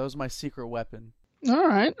 That was my secret weapon. All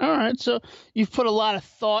right. So you've put a lot of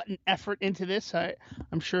thought and effort into this.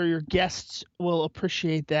 I'm sure your guests will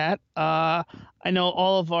appreciate that. I know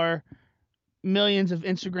all of our millions of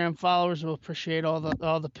Instagram followers will appreciate all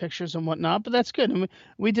the pictures and whatnot. But that's good. And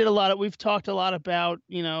we did a lot of. We've talked a lot about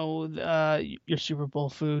your Super Bowl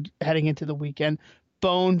food heading into the weekend,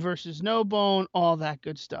 bone versus no bone, all that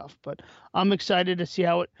good stuff. But I'm excited to see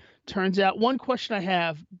how it turns out. One question I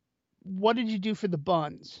have: what did you do for the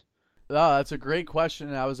buns? Oh, that's a great question.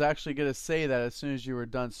 And I was actually going to say that as soon as you were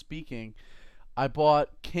done speaking. I bought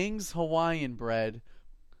King's Hawaiian bread,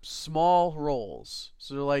 small rolls.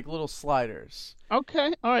 So they're like little sliders.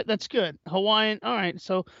 Okay. All right. That's good. Hawaiian. All right.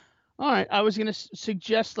 So, all right. I was going to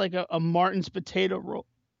suggest like a Martin's potato roll.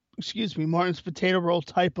 Excuse me. Martin's potato roll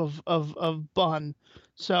type of bun.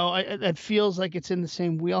 So that feels like it's in the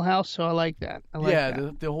same wheelhouse. So I like that.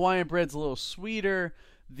 The Hawaiian bread's a little sweeter.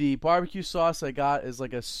 The barbecue sauce I got is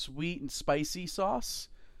like a sweet and spicy sauce.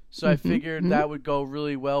 So I figured that would go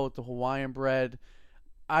really well with the Hawaiian bread.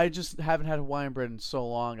 I just haven't had Hawaiian bread in so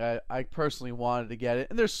long. I personally wanted to get it.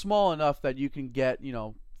 And they're small enough that you can get,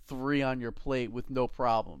 3 on your plate with no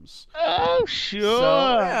problems. Oh, sure. So,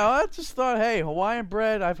 I just thought, hey, Hawaiian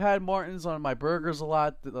bread. I've had Martin's on my burgers a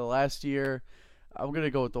lot the last year. I'm going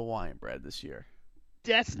to go with the Hawaiian bread this year.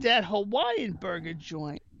 That's that Hawaiian burger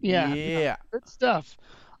joint. Yeah. Yeah. Good stuff.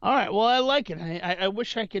 All right. Well, I like it. I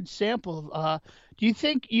wish I could sample. Do you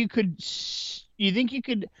think you could? You think you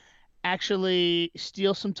could actually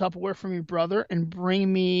steal some Tupperware from your brother and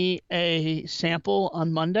bring me a sample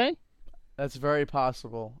on Monday? That's very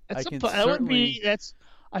possible. That would be.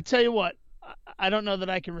 I tell you what. I don't know that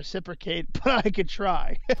I can reciprocate, but I could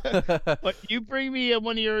try. But you bring me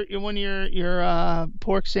one of your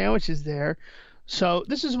pork sandwiches there. So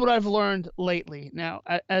this is what I've learned lately. Now,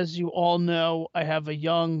 as you all know, I have a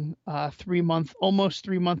young almost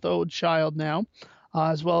 3-month-old child now,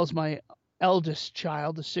 as well as my eldest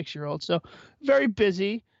child, a 6-year-old. So very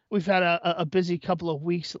busy. We've had a busy couple of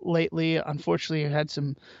weeks lately. Unfortunately, I had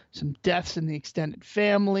some deaths in the extended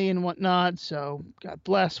family and whatnot. So God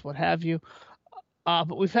bless, what have you.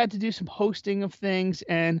 But we've had to do some hosting of things,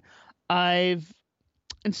 and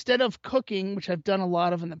instead of cooking, which I've done a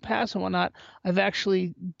lot of in the past and whatnot, I've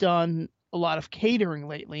actually done a lot of catering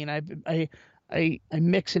lately, and I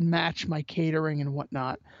mix and match my catering and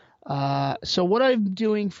whatnot. So what I'm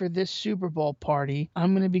doing for this Super Bowl party,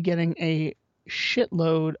 I'm going to be getting a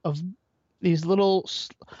shitload of these little,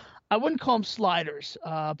 I wouldn't call them sliders,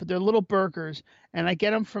 but they're little burgers, and I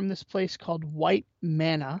get them from this place called White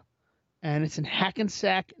Manna, and it's in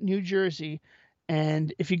Hackensack, New Jersey.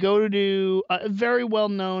 And if you go to a very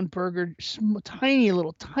well-known burger, tiny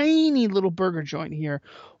little burger joint here,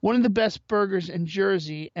 one of the best burgers in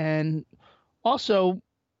Jersey, and also,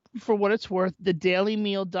 for what it's worth, the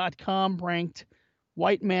dailymeal.com ranked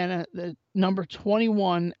White Manna the number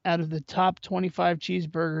 21 out of the top 25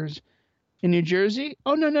 cheeseburgers in New Jersey.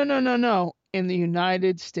 Oh, no, in the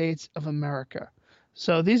United States of America.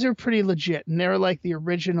 So these are pretty legit, and they're like the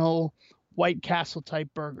original White Castle type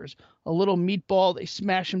burgers. A little meatball, they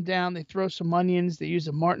smash them down, they throw some onions, they use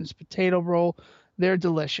a Martin's potato roll. They're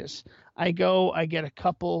delicious. I get a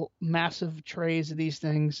couple massive trays of these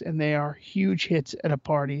things, and they are huge hits at a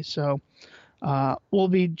party. So we'll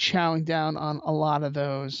be chowing down on a lot of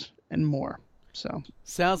those and more. So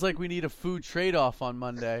Sounds like we need a food trade-off on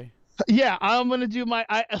Monday. yeah, I'm gonna do my.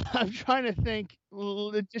 I'm trying to think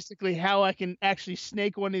logistically how I can actually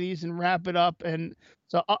snake one of these and wrap it up, and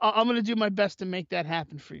so I'm gonna do my best to make that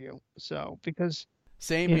happen for you. So because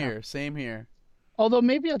Same you know, here. Same here. although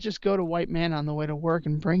maybe I'll just go to White Man on the way to work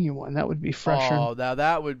and bring you one. That would be fresher. Oh, now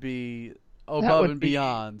that would be That above would and be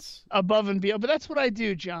beyond. above and beyond. But that's what I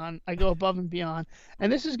do, John. I go above and beyond,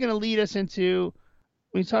 and this is gonna lead us into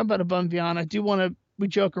when you talk about above and beyond. I do want to. We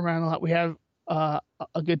joke around a lot. We have a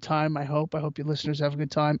good time. I hope. I hope your listeners have a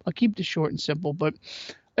good time. I'll keep this short and simple, but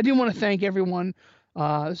I do want to thank everyone.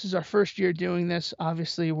 This is our first year doing this.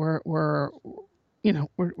 Obviously, we're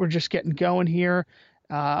just getting going here.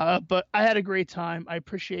 But I had a great time. I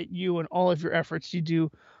appreciate you and all of your efforts. You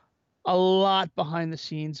do a lot behind the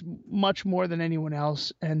scenes, much more than anyone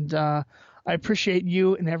else, and I appreciate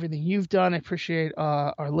you and everything you've done. I appreciate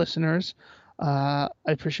our listeners. I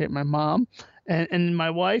appreciate my mom and my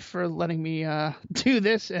wife for letting me do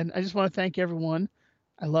this. And I just want to thank everyone.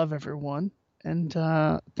 I love everyone. And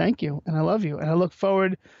thank you. And I love you. And I look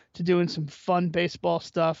forward to doing some fun baseball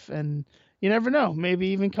stuff. And you never know, maybe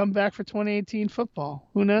even come back for 2018 football.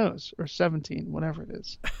 Who knows? Or 17, whatever it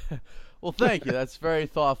is. Well, thank you. That's very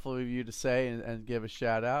thoughtful of you to say and give a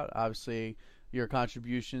shout out. Obviously, your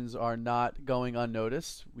contributions are not going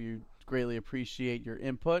unnoticed. We greatly appreciate your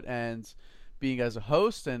input and being as a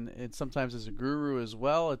host and sometimes as a guru as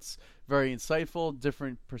well. It's very insightful.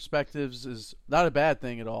 Different perspectives is not a bad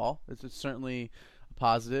thing at all. It's certainly a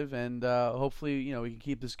positive, and hopefully, we can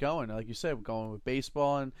keep this going. Like you said, we're going with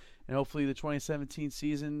baseball, and hopefully the 2017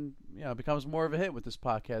 season, becomes more of a hit with this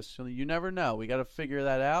podcast. So you never know. We got to figure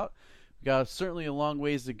that out. We got certainly a long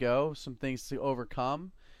ways to go, some things to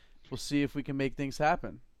overcome. We'll see if we can make things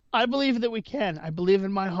happen. I believe that we can. I believe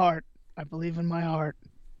in my heart. I believe in my heart.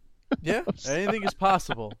 Yeah, anything is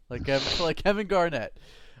possible, like Kevin Garnett.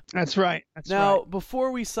 That's right. Now,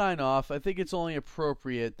 before we sign off, I think it's only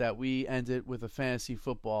appropriate that we end it with a fantasy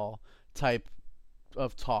football type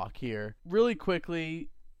of talk here. Really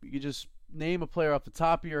quickly, you can just name a player off the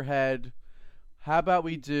top of your head. How about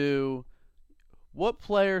we do what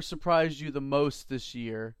player surprised you the most this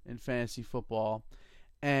year in fantasy football?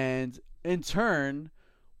 And in turn,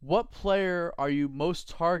 what player are you most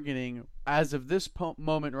targeting as of this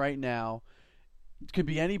moment right now? It could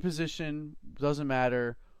be any position, doesn't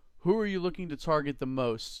matter. Who are you looking to target the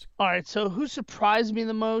most? All right, so who surprised me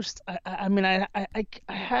the most? I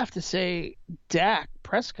have to say Dak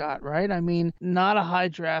Prescott, right? I mean, not a high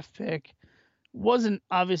draft pick. Wasn't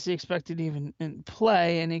obviously expected to even in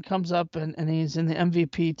play, and he comes up and he's in the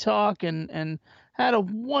MVP talk and had a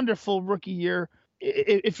wonderful rookie year.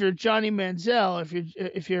 If you're Johnny Manziel,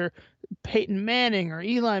 if you're Peyton Manning or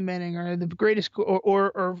Eli Manning or the greatest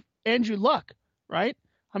or Andrew Luck, right?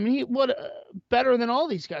 I mean, better than all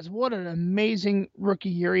these guys. What an amazing rookie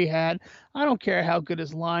year he had. I don't care how good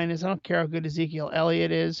his line is. I don't care how good Ezekiel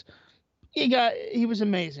Elliott is. He was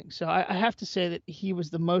amazing. So I have to say that he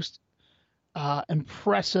was the most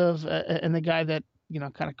impressive and the guy that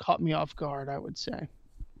kind of caught me off guard, I would say.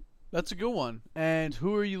 That's a good one. And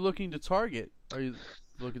who are you looking to target? Are you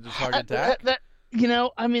looking to target Dak?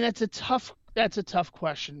 That's a tough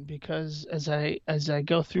question because as I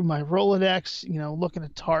go through my Rolodex, looking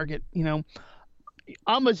at target,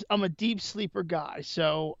 I'm a deep sleeper guy.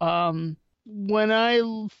 So when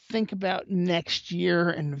I think about next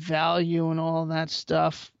year and value and all that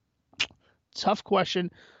stuff, tough question.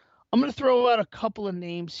 I'm going to throw out a couple of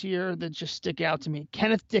names here that just stick out to me.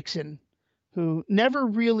 Kenneth Dixon, who never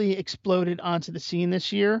really exploded onto the scene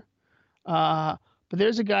this year. But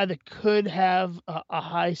there's a guy that could have a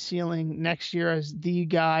high ceiling next year as the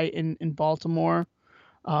guy in Baltimore.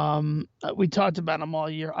 We talked about him all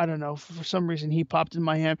year. I don't know. For some reason, he popped in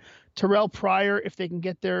my head. Terrell Pryor, if they can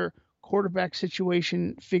get their quarterback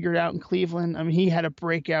situation figured out in Cleveland. I mean, he had a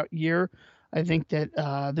breakout year. I think that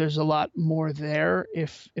there's a lot more there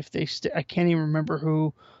if they I can't even remember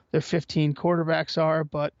who their 15 quarterbacks are,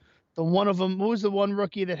 but the one of them, who was the one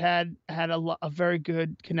rookie that had a very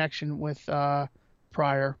good connection with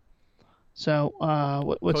Pryor? So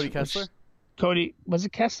Cody Kessler? Cody, was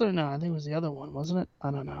it Kessler? No, I think it was the other one, wasn't it?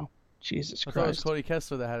 I don't know. Jesus Christ. I thought it was Cody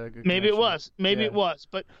Kessler that had a good Maybe connection. it was. Maybe it was.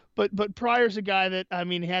 But Pryor's a guy that, I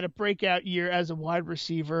mean, he had a breakout year as a wide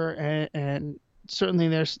receiver, and certainly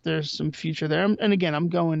there's some future there. And again, I'm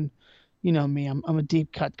going, me, I'm a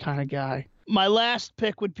deep cut kind of guy. My last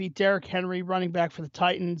pick would be Derrick Henry, running back for the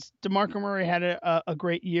Titans. DeMarco Murray had a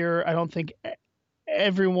great year. I don't think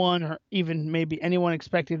everyone or even maybe anyone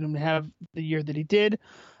expected him to have the year that he did.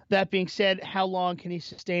 That being said, how long can he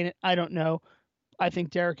sustain it? I don't know. I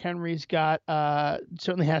think Derrick Henry's got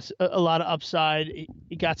certainly has a lot of upside.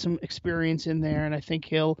 He got some experience in there, and I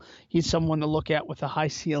think he's someone to look at with a high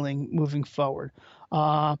ceiling moving forward.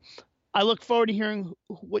 Uh, I look forward to hearing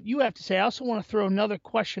what you have to say. I also want to throw another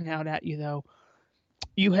question out at you, though.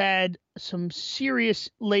 You had some serious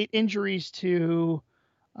late injuries to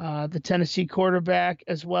the Tennessee quarterback,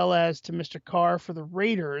 as well as to Mr. Carr for the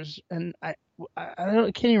Raiders. And I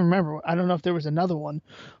can't even remember. I don't know if there was another one.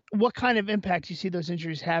 What kind of impact do you see those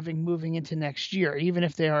injuries having moving into next year, even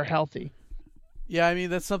if they are healthy? Yeah, I mean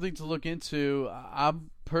that's something to look into.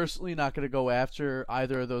 I'm personally not going to go after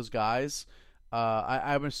either of those guys.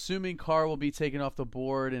 I'm assuming Carr will be taken off the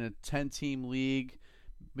board in a 10-team league,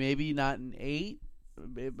 maybe not an 8.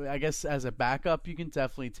 I guess as a backup, you can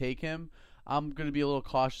definitely take him. I'm going to be a little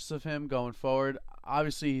cautious of him going forward.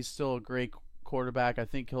 Obviously, he's still a great quarterback. I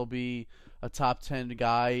think he'll be a top 10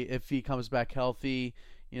 guy if he comes back healthy.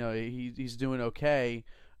 He's doing okay.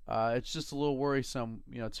 It's just a little worrisome,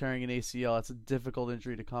 tearing an ACL. That's a difficult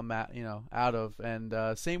injury to come out of.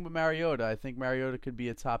 And same with Mariota. I think Mariota could be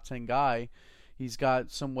a top 10 guy. He's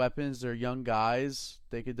got some weapons. They're young guys.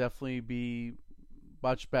 They could definitely be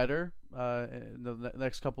much better in the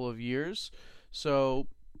next couple of years. So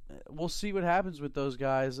we'll see what happens with those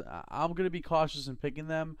guys. I'm going to be cautious in picking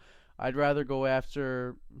them. I'd rather go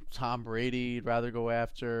after Tom Brady. I'd rather go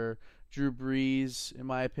after Drew Brees, in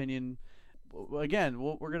my opinion. Again,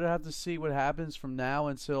 we're going to have to see what happens from now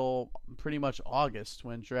until pretty much August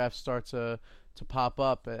when drafts start to pop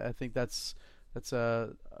up. I think that's a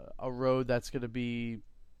road that's going to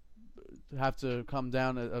have to come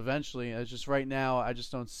down eventually. It's just right now, I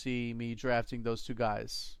just don't see me drafting those two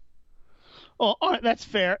guys. Well, all right, that's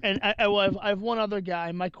fair. And I have one other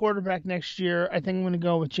guy. My quarterback next year, I think I'm going to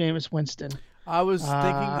go with Jameis Winston. I was thinking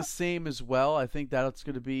the same as well. I think that's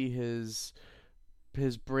going to be his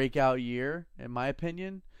breakout year, in my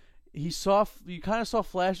opinion. You kind of saw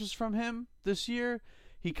flashes from him this year.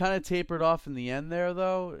 He kind of tapered off in the end there,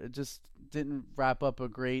 though. It just didn't wrap up a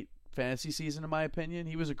great fantasy season, in my opinion.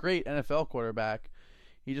 He was a great NFL quarterback.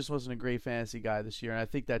 He just wasn't a great fantasy guy this year, and I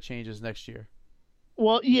think that changes next year.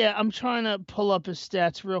 Well, yeah, I'm trying to pull up his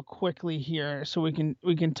stats real quickly here so we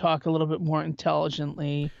can talk a little bit more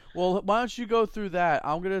intelligently. Well, why don't you go through that?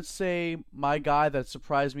 I'm going to say my guy that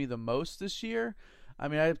surprised me the most this year. I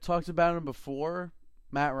mean, I've talked about him before,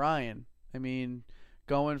 Matt Ryan. I mean,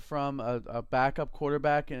 going from a backup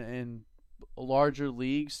quarterback in larger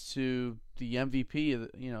leagues to the MVP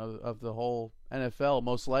of the whole NFL,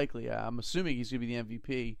 most likely. I'm assuming he's going to be the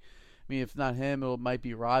MVP. I mean, if not him, it might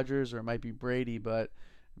be Rodgers or it might be Brady. But,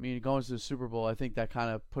 I mean, going to the Super Bowl, I think that kind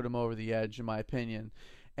of put him over the edge, in my opinion.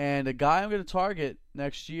 And a guy I'm going to target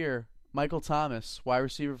next year, Michael Thomas, wide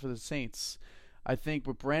receiver for the Saints. I think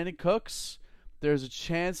with Brandon Cooks, there's a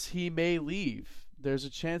chance he may leave. There's a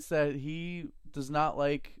chance that he does not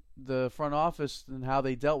like the front office and how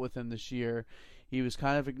they dealt with him this year. He was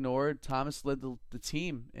kind of ignored. Thomas led the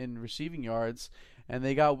team in receiving yards. And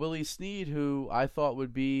they got Willie Snead, who I thought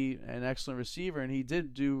would be an excellent receiver, and he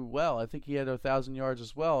did do well. I think he had 1,000 yards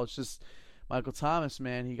as well. It's just Michael Thomas,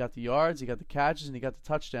 man. He got the yards, he got the catches, and he got the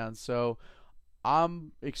touchdowns. So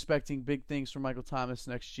I'm expecting big things from Michael Thomas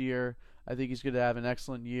next year. I think he's going to have an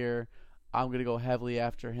excellent year. I'm going to go heavily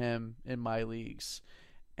after him in my leagues.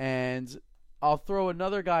 And I'll throw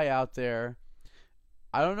another guy out there.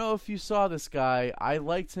 I don't know if you saw this guy. I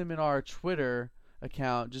liked him in our Twitter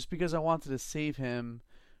account just because I wanted to save him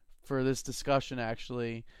for this discussion,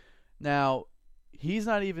 actually. Now, he's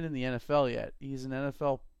not even in the NFL yet. He's an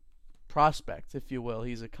NFL prospect, if you will.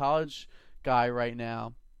 He's a college guy right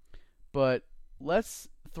now. But let's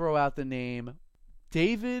throw out the name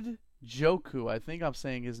David Njoku. I think I'm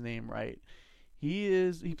saying his name right.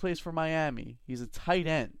 He plays for Miami. He's a tight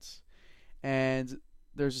end. And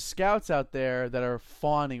there's scouts out there that are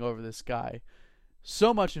fawning over this guy.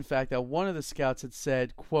 So much, in fact, that one of the scouts had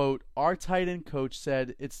said, quote, "Our tight end coach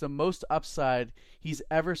said it's the most upside he's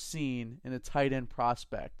ever seen in a tight end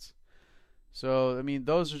prospect." So, I mean,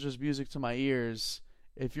 those are just music to my ears.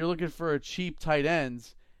 If you're looking for a cheap tight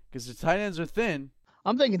end, because the tight ends are thin.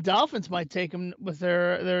 I'm thinking Dolphins might take him with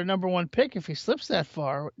their number one pick if he slips that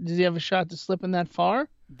far. Does he have a shot to slip in that far?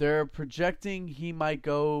 They're projecting he might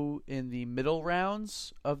go in the middle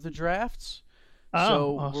rounds of the drafts. Oh,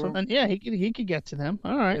 so awesome. And yeah, he could get to them.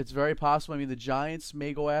 All right. It's very possible. I mean, the Giants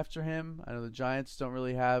may go after him. I know the Giants don't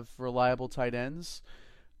really have reliable tight ends.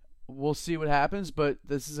 We'll see what happens, but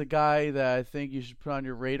this is a guy that I think you should put on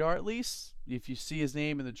your radar at least if you see his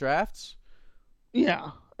name in the drafts.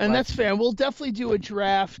 Yeah, and that's fair. We'll definitely do a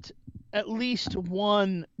draft, at least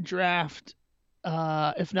one draft,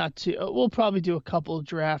 if not two. We'll probably do a couple of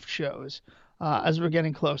draft shows. as we're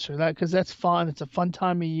getting closer. Because that's fun. It's a fun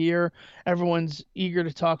time of year. Everyone's eager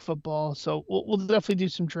to talk football, so we'll definitely do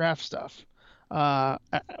some draft stuff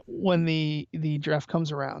when the draft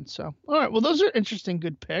comes around. So all right, well those are interesting,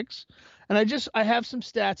 good picks, and I have some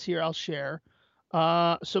stats here I'll share.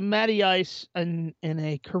 So Matty Ice in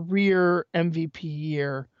a career MVP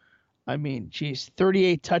year. I mean, geez,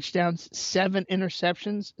 38 touchdowns, 7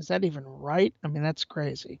 interceptions. Is that even right? I mean, that's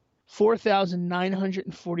crazy.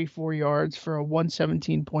 4,944 yards for a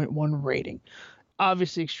 117.1 rating.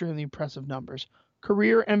 Obviously, extremely impressive numbers.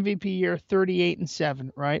 Career MVP year, 38 and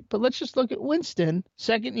 7, right? But let's just look at Winston.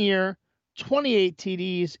 Second year, 28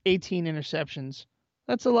 TDs, 18 interceptions.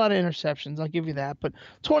 That's a lot of interceptions. I'll give you that. But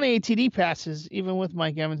 28 TD passes, even with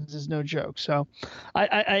Mike Evans, is no joke. So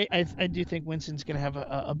I do think Winston's going to have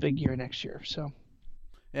a big year next year. So.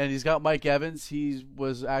 And he's got Mike Evans. He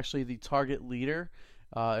was actually the target leader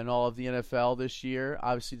in all of the NFL this year.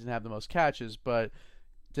 Obviously didn't have the most catches, but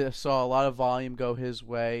saw a lot of volume go his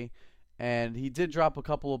way. And he did drop a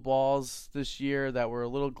couple of balls this year that were a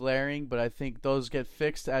little glaring, but I think those get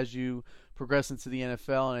fixed as you progress into the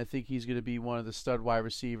NFL, and I think he's going to be one of the stud wide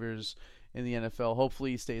receivers in the NFL. Hopefully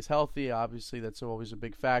he stays healthy. Obviously, that's always a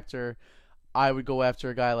big factor. I would go after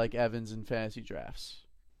a guy like Evans in fantasy drafts.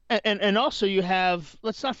 And also you have,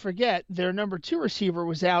 let's not forget, their number 2 receiver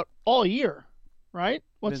was out all year, right?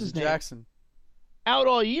 What's Vincent his name? Jackson. Out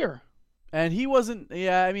all year. And he wasn't,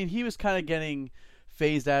 I mean, he was kind of getting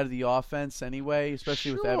phased out of the offense anyway,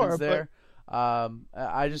 especially with Evans there.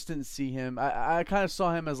 I just didn't see him. I kind of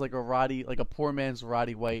saw him as like a poor man's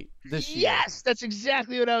Roddy White this year. Yes, that's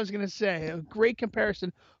exactly what I was going to say. A great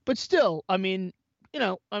comparison. But still, I mean,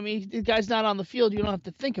 the guy's not on the field. You don't have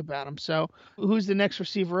to think about him. So who's the next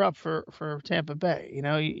receiver up for Tampa Bay?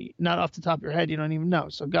 Not off the top of your head. You don't even know.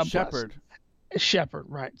 So God Shepard. bless. Shepard,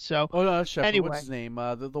 right. So no, that's Shepard. Anyway, what's his name?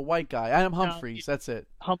 The white guy. Adam Humphries. That's it.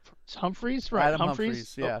 Humphries, right. Adam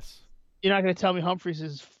Humphries, yes. Oh, you're not going to tell me Humphries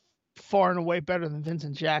is far and away better than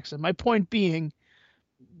Vincent Jackson. My point being,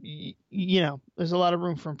 there's a lot of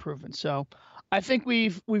room for improvement. So I think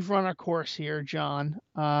we've run our course here, John.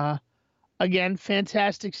 Again,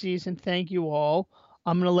 fantastic season. Thank you all.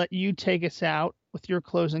 I'm going to let you take us out with your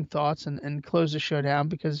closing thoughts and close the show down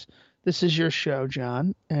because this is your show,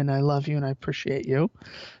 John, and I love you and I appreciate you.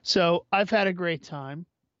 So I've had a great time.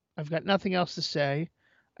 I've got nothing else to say.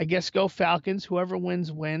 I guess go Falcons. Whoever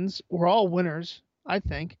wins, wins. We're all winners, I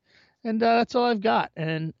think. And that's all I've got.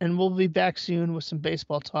 And we'll be back soon with some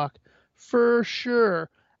baseball talk for sure.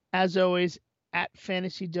 As always, at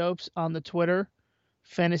Fantasy Dopes on the Twitter,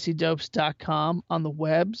 fantasydopes.com on the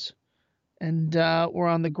webs. And we're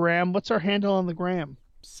on the gram. What's our handle on the gram?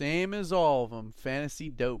 Same as all of them. Fantasy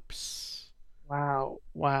Dopes. Wow.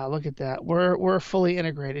 Look at that. We're fully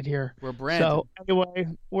integrated here. We're branded. So anyway,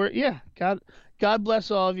 God bless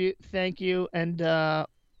all of you. Thank you. And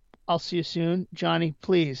I'll see you soon. Johnny,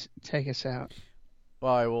 please take us out.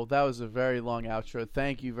 All right, well, that was a very long outro.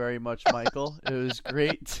 Thank you very much, Michael. It was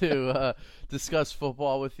great to discuss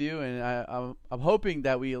football with you, and I'm hoping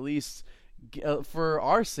that we at least, for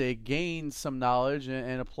our sake, gained some knowledge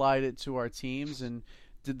and applied it to our teams and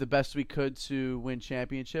did the best we could to win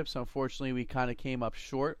championships. Unfortunately, we kind of came up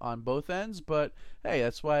short on both ends, but hey,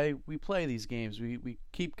 that's why we play these games. We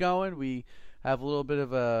keep going. We have a little bit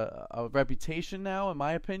of a reputation now, in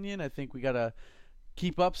my opinion. I think we got to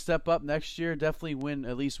step up next year, definitely win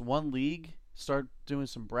at least one league, start doing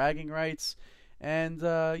some bragging rights, and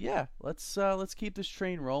let's keep this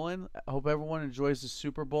train rolling. I hope everyone enjoys the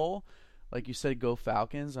Super Bowl. Like you said, go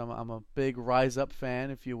Falcons. I'm a big Rise Up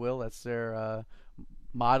fan, if you will. That's their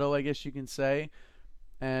motto, I guess you can say.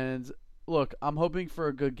 And look, I'm hoping for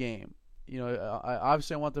a good game. I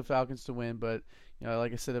want the Falcons to win, but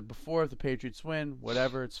like I said before, if the Patriots win,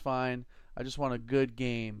 whatever, it's fine. I just want a good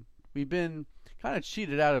game. We've been kind of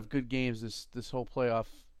cheated out of good games this whole playoff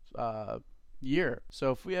year.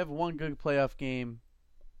 So if we have one good playoff game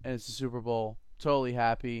and it's the Super Bowl, totally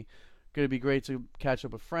happy. Going to be great to catch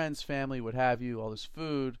up with friends, family, what have you, all this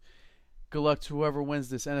food. Good luck to whoever wins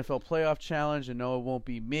this NFL playoff challenge. And no, it won't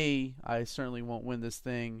be me. I certainly won't win this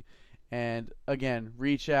thing. And again,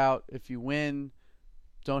 reach out. If you win,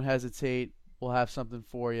 don't hesitate. We'll have something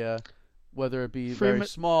for you, whether it be very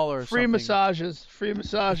small or free something. Free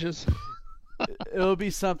massages. It'll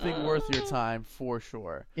be something worth your time for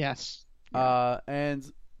sure. Yes.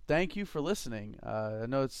 And thank you for listening. I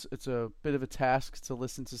know it's a bit of a task to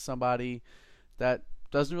listen to somebody that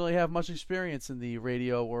doesn't really have much experience in the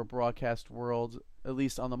radio or broadcast world, at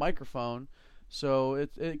least on the microphone. So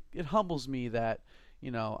it humbles me that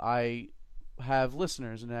I have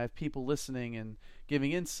listeners and have people listening and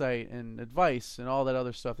giving insight and advice and all that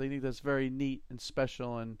other stuff. They think that's very neat and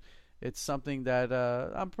special, and it's something that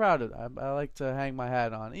I'm proud of. I like to hang my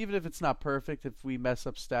hat on, even if it's not perfect. If we mess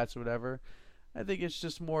up stats or whatever, I think it's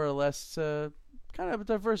just more or less to kind of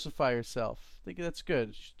diversify yourself. I think that's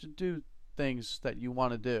good to do things that you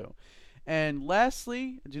want to do. And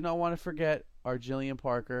lastly, I do not want to forget our Jillian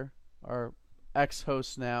Parker, our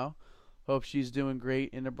ex-host now. Hope she's doing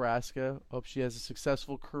great in Nebraska. Hope she has a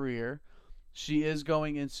successful career. She is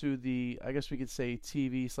going into the, I guess we could say,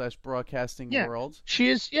 TV/broadcasting world. She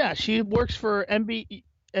is. Yeah, she works for NBC.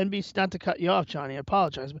 Not to cut you off, Johnny. I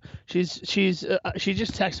apologize, but she just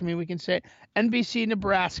texted me. We can say NBC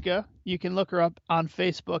Nebraska. You can look her up on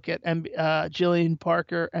Facebook at Jillian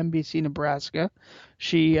Parker, NBC Nebraska.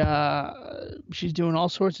 She's doing all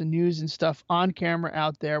sorts of news and stuff on camera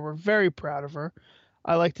out there. We're very proud of her.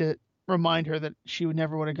 I like to remind her that she would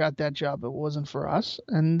never have got that job if it wasn't for us.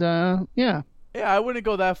 And yeah, I wouldn't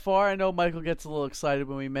go that far. I know Michael gets a little excited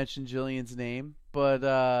when we mention Jillian's name,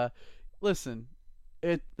 but listen,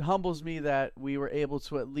 it humbles me that we were able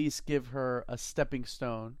to at least give her a stepping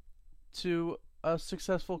stone to a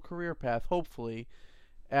successful career path, hopefully,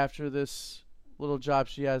 after this little job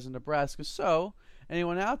she has in Nebraska. So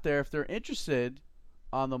anyone out there, if they're interested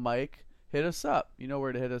on the mic, hit us up. You know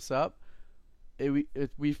where to hit us up.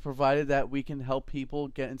 We've provided that we can help people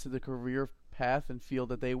get into the career path and field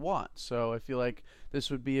that they want. So I feel like this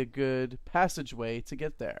would be a good passageway to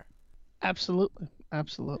get there. Absolutely.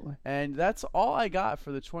 And that's all I got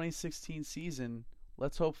for the 2016 season.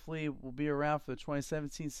 Let's hopefully we'll be around for the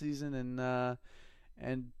 2017 season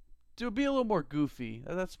and be a little more goofy.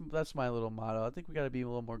 That's my little motto. I think we got to be a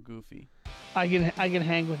little more goofy. I can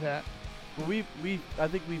hang with that. But I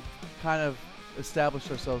think we've kind of established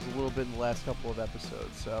ourselves a little bit in the last couple of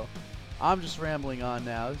episodes. So I'm just rambling on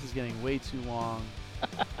now. This is getting way too long.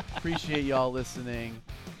 Appreciate y'all listening.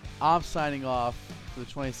 I'm signing off for the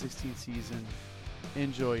 2016 season.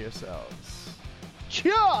 Enjoy yourselves.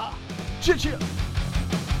 Cheer! Cheer!